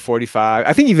you're over 45,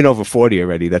 I think even over 40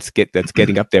 already, that's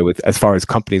getting up there with, as far as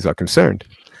companies are concerned.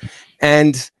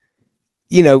 And,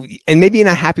 and maybe you're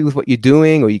not happy with what you're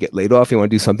doing, or you get laid off, you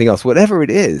want to do something else, whatever it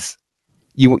is,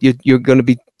 you're going to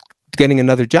be getting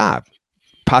another job,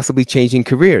 possibly changing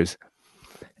careers.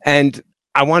 And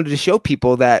I wanted to show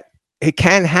people that it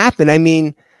can happen. I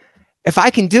mean, if I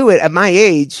can do it at my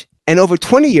age and over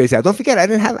 20 years out, don't forget,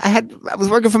 I was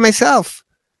working for myself.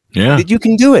 Yeah. You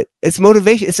can do it. It's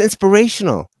motivation. It's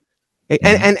inspirational.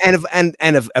 And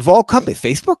of all companies,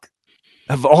 Facebook,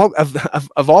 of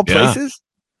all places.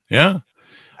 Yeah.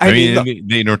 I mean,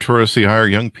 they notoriously hire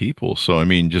young people. So, I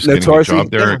mean, just getting a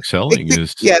job there, excelling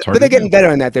is but they're getting better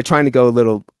on that. They're trying to go a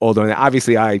little older on that.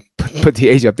 Obviously, I put the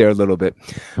age up there a little bit.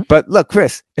 But look,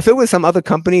 Chris, if it was some other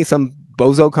company, some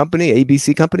bozo company,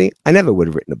 ABC company, I never would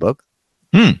have written a book.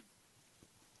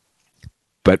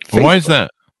 But well, why is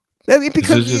that?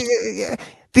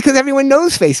 Because everyone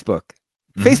knows Facebook.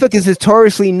 Facebook is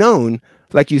notoriously known,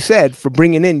 like you said, for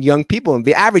bringing in young people. And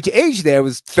the average age there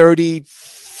was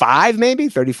 35, maybe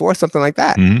 34, something like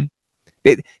that.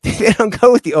 They don't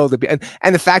go with the older people.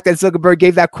 And the fact that Zuckerberg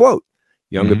gave that quote,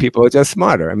 younger people are just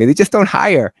smarter. I mean, they just don't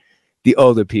hire the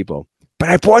older people. But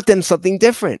I brought them something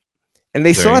different. And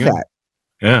they saw that.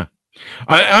 Yeah.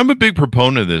 I'm a big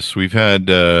proponent of this. We've had,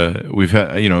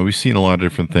 we've seen a lot of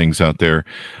different things out there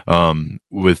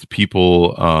with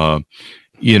people,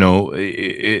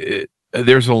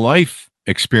 there's a life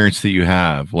experience that you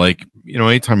have. Like,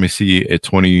 anytime I see a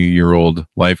 20-year-old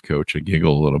life coach, I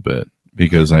giggle a little bit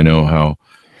because I know how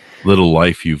little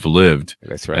life you've lived.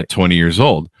 That's right. At 20 years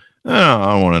old.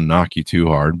 I don't want to knock you too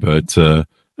hard, but I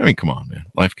mean, come on, man.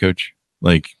 Life coach.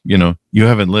 Like, you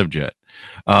haven't lived yet.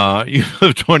 You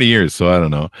lived 20 years, so I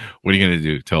don't know. What are you going to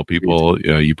do? Tell people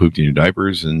you pooped in your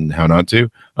diapers and how not to?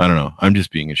 I don't know. I'm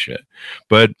just being a shit.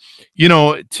 But,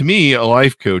 to me, a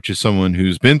life coach is someone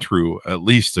who's been through at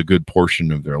least a good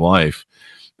portion of their life.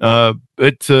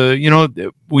 But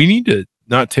we need to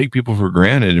not take people for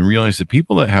granted and realize that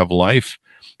people that have life,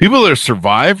 people that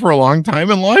survive for a long time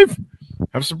in life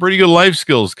have some pretty good life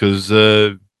skills because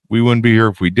we wouldn't be here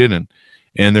if we didn't.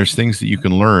 And there's things that you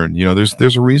can learn.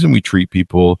 There's a reason we treat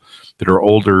people that are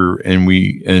older,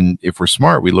 and if we're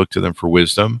smart, we look to them for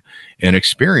wisdom and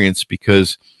experience,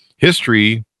 because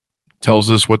history tells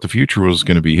us what the future was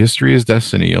going to be. History is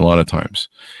destiny a lot of times.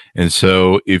 And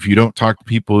so if you don't talk to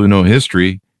people who know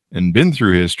history and been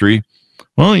through history,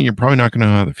 well, you're probably not going to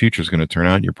know how the future is going to turn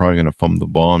out. You're probably going to fumble the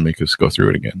ball and make us go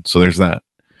through it again. So there's that.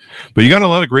 But you got a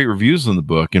lot of great reviews in the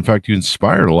book. In fact, you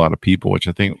inspired a lot of people, which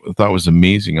I thought was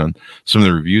amazing on some of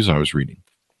the reviews I was reading.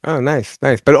 Oh, nice.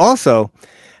 But also,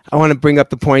 I want to bring up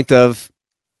the point of,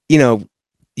 you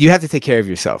have to take care of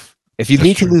yourself. If you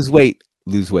need to lose weight,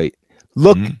 lose weight.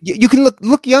 Look, you can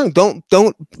look young. Don't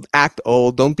act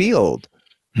old. Don't be old.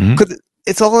 Because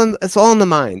it's all in the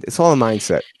mind. It's all a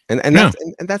mindset, and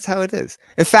that's how it is.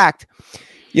 In fact,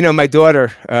 my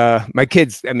daughter, my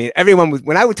kids, I mean, everyone was,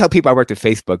 when I would tell people I worked at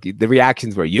Facebook, the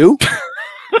reactions were, you?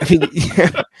 I mean,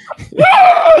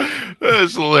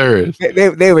 that's hilarious.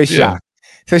 They were shocked.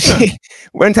 So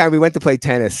one time we went to play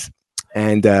tennis,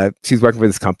 and she was working for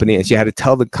this company, and she had to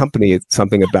tell the company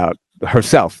something about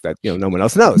herself that, no one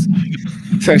else knows.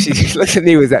 So she looked at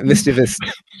me with that mischievous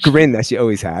grin that she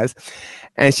always has.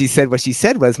 And she said, what she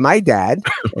said was, my dad,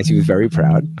 and she was very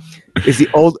proud, is the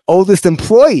oldest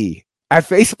employee at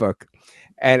Facebook.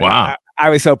 And wow. I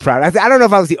was so proud. I don't know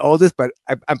if I was the oldest, but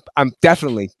I'm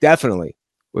definitely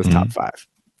was top 5.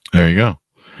 There you go.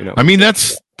 I mean,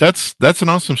 that's an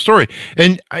awesome story.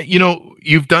 And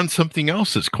you've done something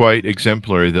else that's quite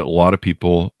exemplary that a lot of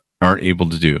people aren't able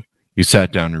to do. You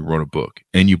sat down and wrote a book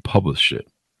and you published it.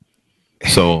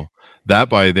 So that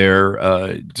by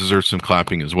there deserves some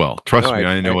clapping as well. Trust me,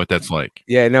 I know what that's like.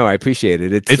 Yeah, no, I appreciate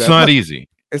it. It's not easy.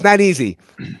 It's not easy,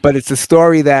 but it's a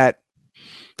story that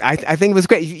I think it was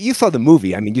great. You saw the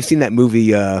movie. I mean, you've seen that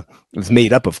movie. It was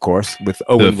made up, of course, with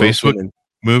Owen Wilson. Facebook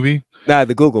movie? Nah,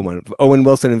 the Google one. Owen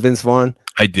Wilson and Vince Vaughn.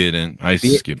 I didn't. I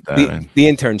skipped that. The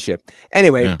internship.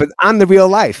 Anyway, but on the real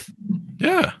life.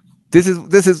 Yeah. This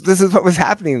is what was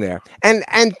happening there.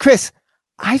 And Chris,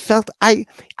 I felt I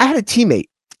had a teammate,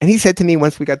 and he said to me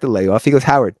once we got the layoff, he goes,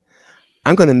 Howard,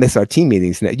 I'm going to miss our team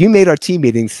meetings now. You made our team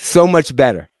meetings so much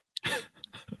better.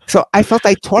 So I felt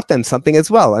I taught them something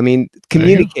as well. I mean,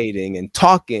 communicating and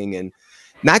talking and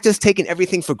not just taking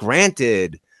everything for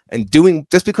granted and doing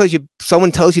just because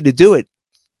someone tells you to do it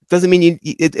doesn't mean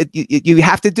you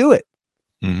have to do it.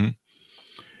 Mm-hmm.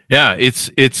 Yeah, it's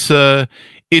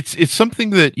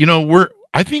something that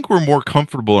I think we're more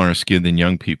comfortable in our skin than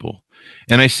young people,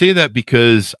 and I say that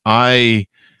because I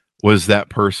was that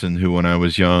person who, when I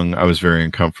was young, I was very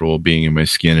uncomfortable being in my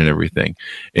skin and everything.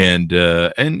 And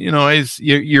you're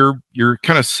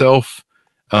kind of self,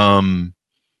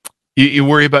 you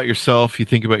worry about yourself, you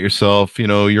think about yourself,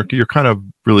 you're kind of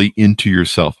really into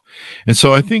yourself. And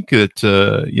so I think that,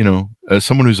 as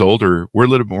someone who's older, we're a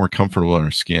little bit more comfortable in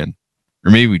our skin,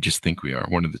 or maybe we just think we are,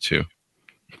 one of the two.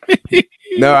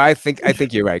 No, I think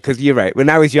you're right, because you're right. When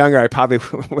I was younger, I probably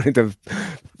wouldn't have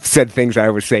said things I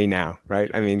would say now, right?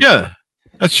 I mean, yeah,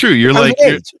 that's true.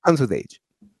 Comes with age.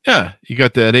 Yeah, you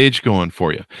got that age going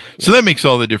for you. So that makes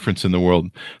all the difference in the world.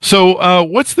 So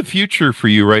what's the future for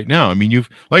you right now? I mean,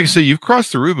 like I say, you've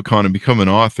crossed the Rubicon and become an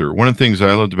author. One of the things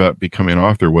I loved about becoming an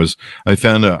author was I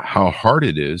found out how hard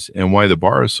it is and why the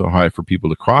bar is so high for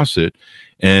people to cross it,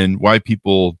 and why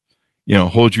people,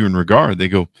 hold you in regard. They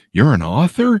go, "You're an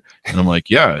author?" And I'm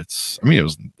like, "Yeah,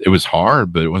 it was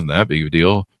hard, but it wasn't that big of a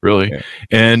deal, really."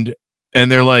 Yeah. And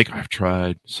they're like, "I've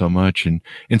tried so much," and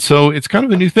so it's kind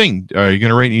of a new thing. Are you going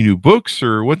to write any new books,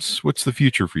 or what's the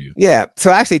future for you? Yeah,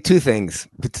 so actually two things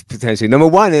potentially. Number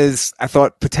one is I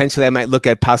thought potentially I might look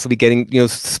at possibly getting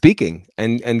speaking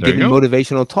and giving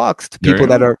motivational talks to people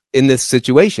that are in this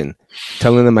situation,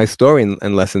 telling them my story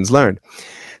and lessons learned.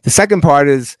 The second part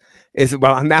is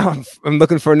well, now I'm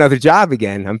looking for another job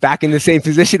again. I'm back in the same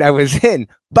position I was in,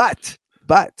 but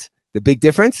the big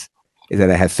difference is that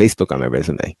I have Facebook on my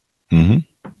resume. Mm-hmm.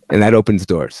 And that opens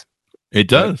doors. It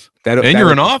does. And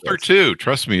you're an author too.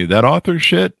 Trust me, that author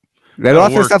shit. That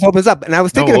author stuff opens up. And I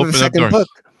was thinking of a second book.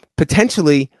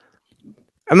 Potentially,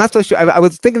 I'm not so sure. I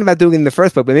was thinking about doing the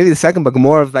first book, but maybe the second book,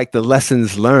 more of like the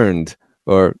lessons learned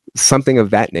or something of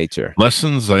that nature.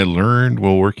 Lessons I learned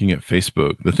while working at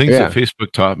Facebook. The things that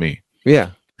Facebook taught me.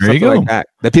 Yeah. There you go. Like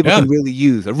that people can really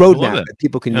use. A roadmap that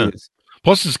people can use.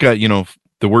 Plus, it's got,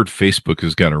 the word Facebook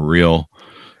has got a real...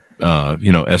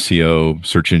 SEO,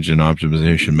 search engine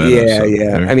optimization meta.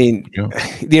 Yeah. I mean,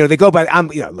 they go by,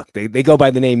 they go by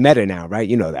the name Meta now, right?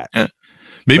 You know that. Yeah.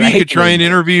 Maybe you could try and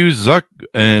interview Zuck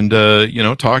and,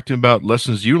 talk to him about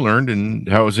lessons you learned and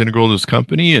how it was integral to his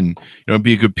company, and, it'd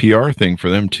be a good PR thing for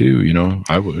them too.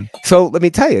 I would. So let me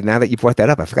tell you, now that you brought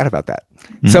that up, I forgot about that.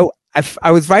 Mm-hmm. So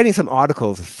I was writing some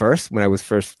articles first when I was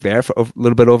first there for a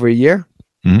little bit over a year.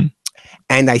 Mm-hmm.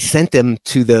 And I sent them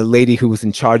to the lady who was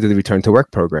in charge of the Return to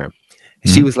Work program.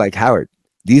 She was like, "Howard,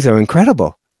 these are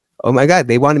incredible. Oh my God."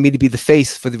 They wanted me to be the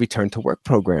face for the Return to Work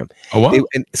program. Oh, wow.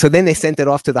 So then they sent it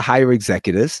off to the higher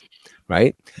executives,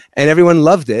 right? And everyone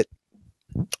loved it.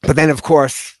 But then, of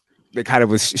course, they kind of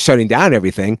was shutting down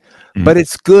everything. Mm-hmm. But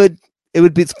it's good. It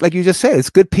would be, like you just said, it's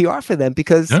good PR for them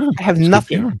because I have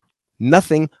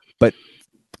nothing but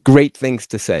great things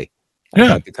to say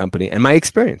about the company and my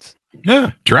experience.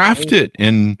 Yeah, draft it.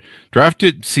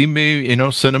 See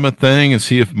me, send him a thing and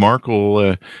see if Mark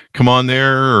will come on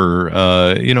there, or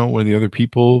one of the other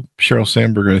people. Sheryl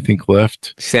Sandberg, I think,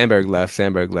 left. Sandberg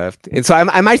left, and so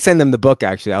I might send them the book.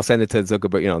 Actually, I'll send it to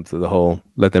Zuckerberg. To the whole,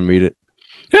 let them read it.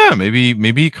 Yeah,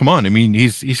 maybe come on. I mean,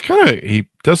 he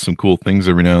does some cool things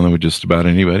every now and then with just about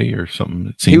anybody or something.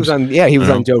 It seems he was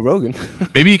on Joe Rogan.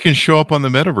 Maybe he can show up on the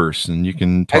metaverse and you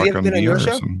can talk on the air or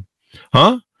something.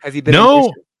 Huh? Has he been?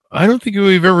 No. I don't think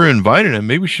we've ever invited him.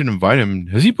 Maybe we should invite him.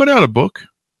 Has he put out a book?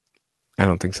 I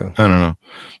don't think so. I don't know.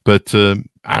 But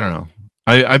I don't know.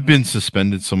 I've been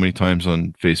suspended so many times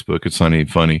on Facebook. It's not even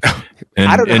funny.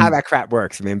 I don't know how that crap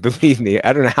works, man. Believe me.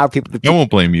 I don't know how people... I won't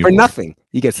blame you. For nothing,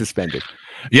 you get suspended.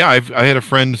 Yeah, I had a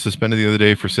friend suspended the other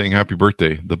day for saying happy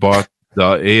birthday. The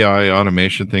AI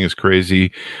automation thing is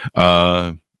crazy.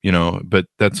 But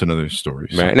that's another story.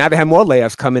 So. Right. Now they have more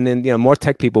layoffs coming in. More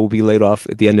tech people will be laid off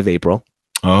at the end of April.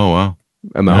 Oh, wow.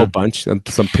 A whole bunch.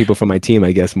 Some people from my team,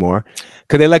 I guess, more.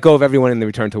 Because they let go of everyone in the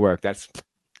Return to Work. That's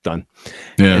done.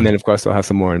 Yeah. And then, of course, they'll have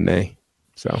some more in May.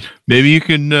 So maybe you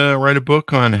can write a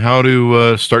book on how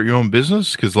to start your own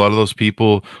business, because a lot of those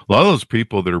people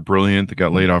that are brilliant, that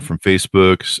got laid off from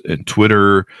Facebook and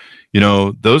Twitter,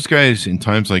 those guys in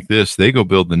times like this, they go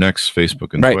build the next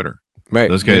Facebook and Twitter. Right.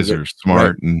 Those guys are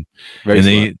smart and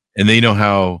they know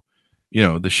how,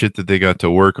 the shit that they got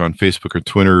to work on Facebook or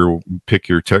Twitter, pick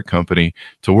your tech company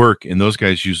to work. And those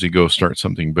guys usually go start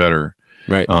something better.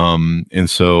 Right. And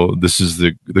so this is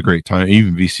the great time.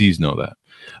 Even VCs know that.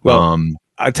 Well,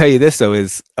 I'll tell you this though,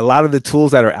 is a lot of the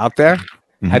tools that are out there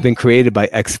have been created by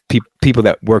people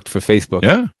that worked for Facebook.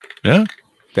 Yeah. Yeah.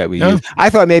 That we use. I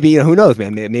thought maybe, who knows,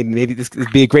 man, maybe this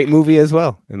could be a great movie as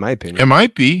well, in my opinion. It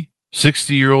might be.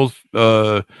 60-year-old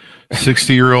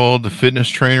fitness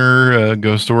trainer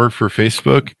goes to work for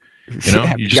Facebook.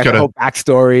 You just got a whole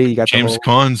backstory. You got James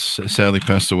Caan's sadly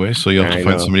passed away, so you have to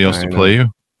find somebody else to play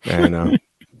you. I know.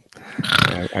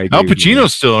 Al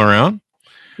Pacino's still around.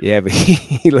 Yeah, but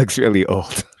he looks really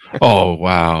old. Oh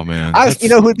wow, man!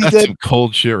 Who'd be good? Some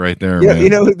cold shit right there, man.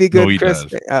 Who'd be good,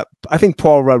 Chris? I think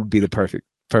Paul Rudd would be the perfect.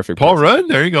 Paul Rudd.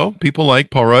 There you go. People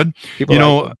like Paul Rudd.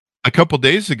 A couple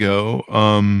days ago,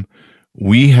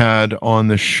 we had on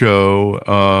the show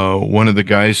one of the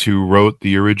guys who wrote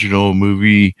the original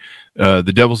movie,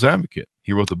 The Devil's Advocate.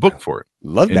 He wrote the book for it.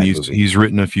 Love that movie. He's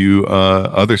written a few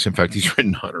others. In fact, he's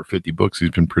written 150 books.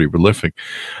 He's been pretty prolific.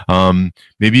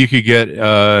 Maybe you could get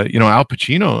Al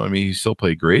Pacino. I mean, he still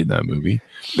played great in that movie.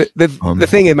 The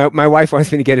thing is, my wife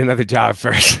wants me to get another job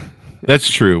first.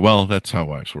 That's true. Well, that's how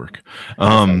wives work.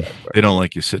 They don't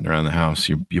like you sitting around the house.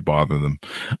 You bother them.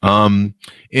 I'm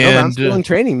still in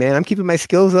training, man. I'm keeping my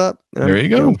skills up. There you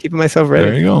go. I'm keeping myself ready.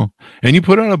 There you go. And you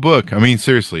put out a book. I mean,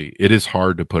 seriously, it is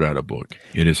hard to put out a book.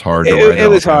 It is hard to write. It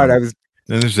was hard.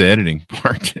 Then there's the editing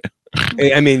part.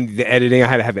 I mean, the editing. I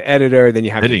had to have an editor. Then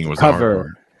you have editing the was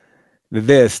cover, the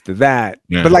this, the that.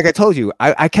 Yeah. But like I told you,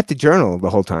 I kept a journal the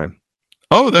whole time.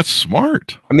 Oh, that's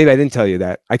smart. Maybe I didn't tell you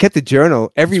that. I kept a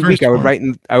journal every week. Smart.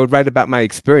 I would write about my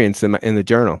experience in the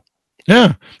journal.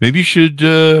 Yeah, maybe you should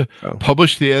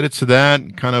publish the edits of that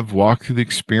and kind of walk through the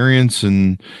experience,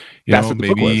 and That's what the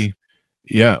book was.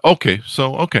 Yeah. Okay.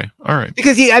 So okay. All right.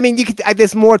 Because you could.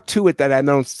 There's more to it that I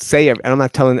don't say. I'm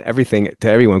not telling everything to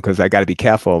everyone because I got to be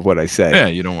careful of what I say. Yeah,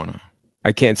 you don't want to.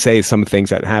 I can't say some things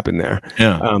that happen there.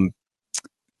 Yeah.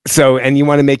 So, and you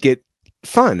want to make it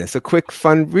fun. It's a quick,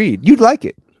 fun read. You'd like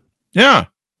it. Yeah,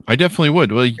 I definitely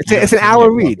would. Well, it's an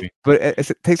hour read, but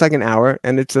it takes like an hour,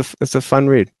 and it's a fun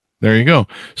read. There you go.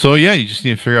 So yeah, you just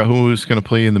need to figure out who's going to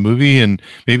play in the movie, and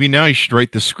maybe now you should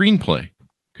write the screenplay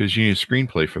because you need a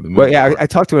screenplay for the movie. Well, yeah, I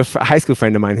talked to a high school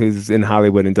friend of mine who's in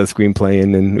Hollywood and does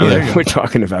screenplaying, and we're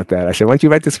talking about that. I said, "Why don't you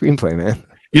write the screenplay, man?"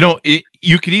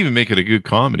 You could even make it a good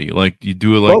comedy, like you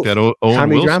do it like that Owen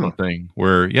comedy Wilson drama thing,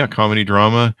 where comedy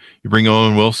drama. You bring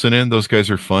Owen Wilson in; those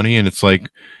guys are funny, and it's like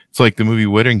the movie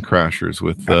Wedding Crashers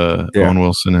with Owen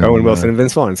Wilson and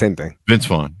Vince Vaughn. Same thing. Vince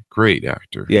Vaughn, great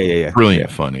actor. Yeah. Brilliant,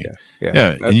 funny.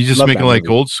 Yeah. And you just make it like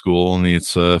old school, and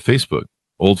it's Facebook,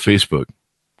 old Facebook,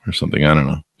 or something. I don't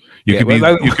know. You could be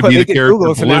the character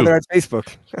Google, so now they're at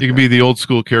Facebook. You could be the old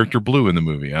school character Blue in the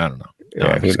movie. I don't know. No,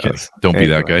 I'm just kidding. Don't be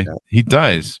that guy. He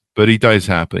dies, but he dies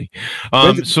happy.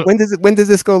 When does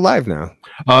this go live now?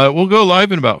 We'll go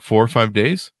live in about 4 or 5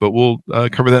 days, but we'll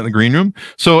cover that in the green room.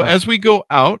 So as we go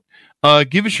out,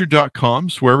 give us your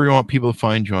 .coms, wherever you want people to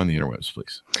find you on the interwebs,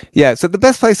 please. Yeah. So the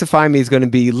best place to find me is going to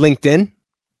be LinkedIn.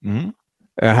 Mm-hmm.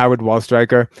 Howard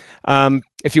Waldstreicher.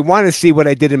 If you want to see what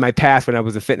I did in my past when I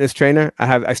was a fitness trainer,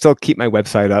 I still keep my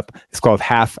website up. It's called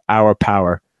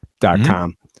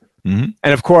halfhourpower.com. Mm-hmm.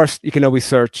 And of course, you can always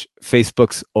search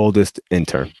Facebook's Oldest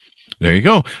Intern. There you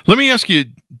go. Let me ask you,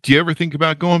 do you ever think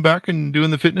about going back and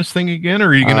doing the fitness thing again, or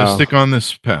are you going to stick on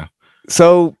this path?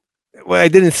 So what I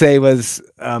didn't say was,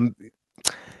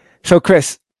 so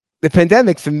Chris, the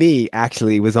pandemic for me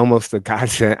actually was almost a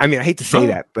godsend. I mean, I hate to say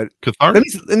that, but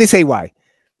let me say why.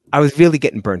 I was really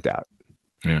getting burnt out.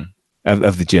 Yeah.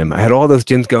 Of the gym. I had all those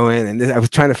gyms going, and I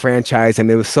was trying to franchise, and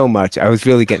there was so much. I was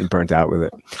really getting burnt out with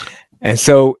it. And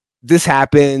so this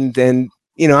happened, and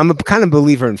I'm a kind of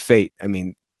believer in fate. I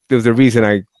mean, there was a reason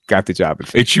I got the job at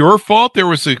fate. It's your fault there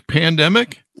was a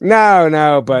pandemic?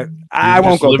 No, but I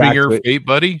won't go back to it. Living your fate,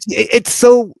 buddy? It's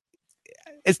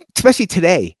especially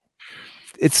today.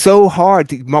 It's so hard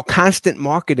to constant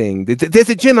marketing. There's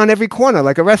a gym on every corner,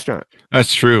 like a restaurant.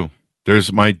 That's true.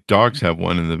 My dogs have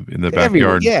one in the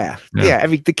backyard.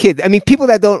 The kids. I mean, people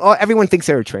that don't. Everyone thinks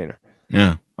they're a trainer.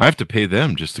 Yeah, I have to pay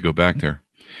them just to go back there.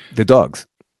 The dogs.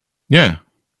 Yeah.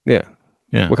 What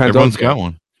kind Everyone's of dogs? Got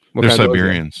one. They're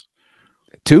Siberians.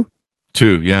 Two.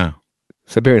 Yeah.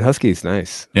 Siberian Huskies,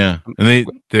 nice. Yeah, and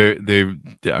they.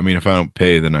 I mean, if I don't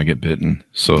pay, then I get bitten.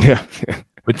 So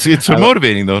it's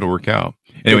motivating though to work out.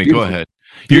 Anyway, go ahead.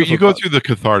 You go through the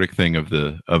cathartic thing of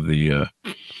the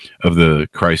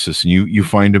crisis, and you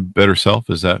find a better self.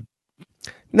 Is that?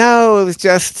 No, it was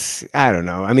just, I don't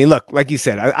know. I mean, look, like you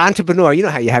said, entrepreneur, you know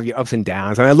how you have your ups and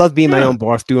downs. And I love being my own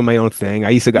boss, doing my own thing.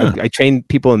 I train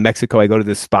people in Mexico. I go to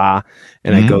the spa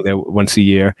and I go there once a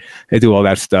year. I do all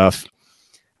that stuff.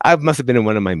 I must have been in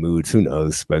one of my moods. Who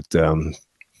knows? But I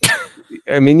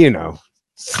mean, all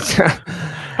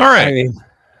right. I mean,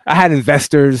 I had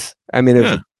investors. I mean,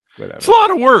 whatever. It's a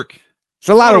lot of work. It's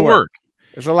a lot of work.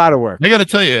 It's a lot of work. I got to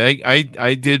tell you,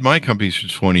 I did my companies for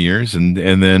 20 years, and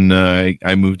then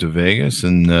I moved to Vegas,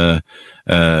 and a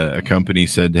company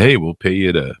said, "Hey, we'll pay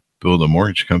you to build a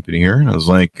mortgage company here." And I was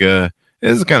like, "This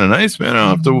is kind of nice, man. I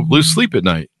don't have to lose sleep at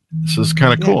night. This is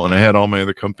kind of cool." And I had all my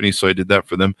other companies, so I did that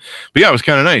for them. But yeah, it was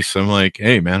kind of nice. I'm like,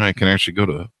 "Hey, man, I can actually go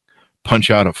to punch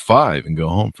out a 5 and go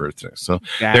home for a thing." So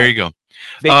there you go.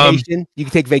 Vacation. You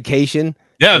can take vacation.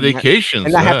 Yeah, vacations.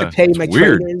 And I have to pay my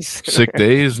trainers. Sick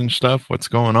days and stuff. What's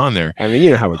going on there? I mean, you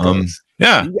know how it goes.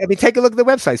 Yeah. I mean, take a look at the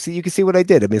website. You can see what I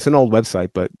did. I mean, it's an old website,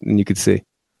 but you could see.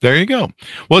 There you go.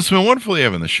 Well, it's been wonderful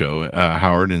having the show,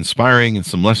 Howard. Inspiring and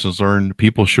some lessons learned.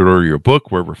 People should order your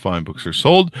book wherever fine books are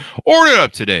sold. Order it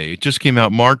up today. It just came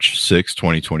out March 6,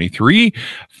 2023.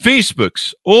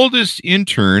 Facebook's Oldest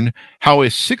Intern, How a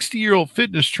 60-year-old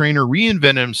fitness trainer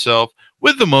reinvented himself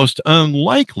with the most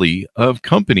unlikely of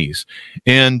companies.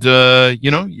 And,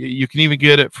 you can even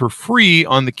get it for free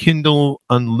on the Kindle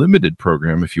Unlimited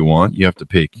program if you want. You have to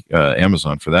pay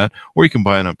Amazon for that, or you can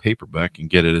buy it on paperback and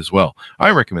get it as well.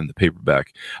 I recommend the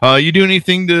paperback. You do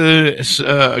anything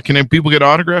can people get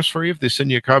autographs for you if they send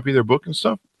you a copy of their book and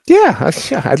stuff? Yeah,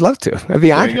 I'd love to. I'd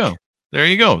be honored. There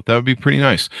you go. That would be pretty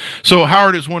nice. So,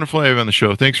 Howard, it's wonderful to have you on the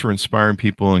show. Thanks for inspiring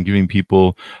people and giving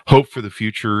people hope for the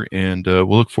future. And we'll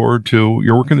look forward to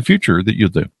your work in the future that you'll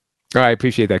do. Oh, I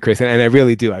appreciate that, Chris. And I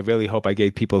really do. I really hope I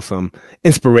gave people some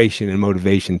inspiration and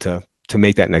motivation to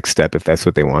make that next step if that's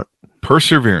what they want.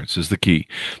 Perseverance is the key.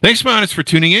 Thanks, my audience, for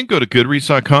tuning in. Go to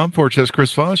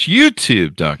goodreads.com/Chris Voss,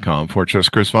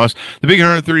 youtube.com/Chris Voss, the big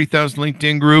 130,000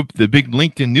 LinkedIn group, the big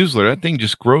LinkedIn newsletter. That thing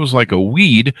just grows like a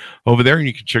weed over there, and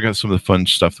you can check out some of the fun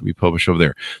stuff that we publish over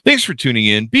there. Thanks for tuning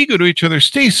in. Be good to each other.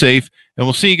 Stay safe, and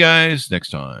we'll see you guys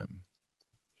next time.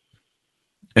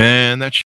 And that's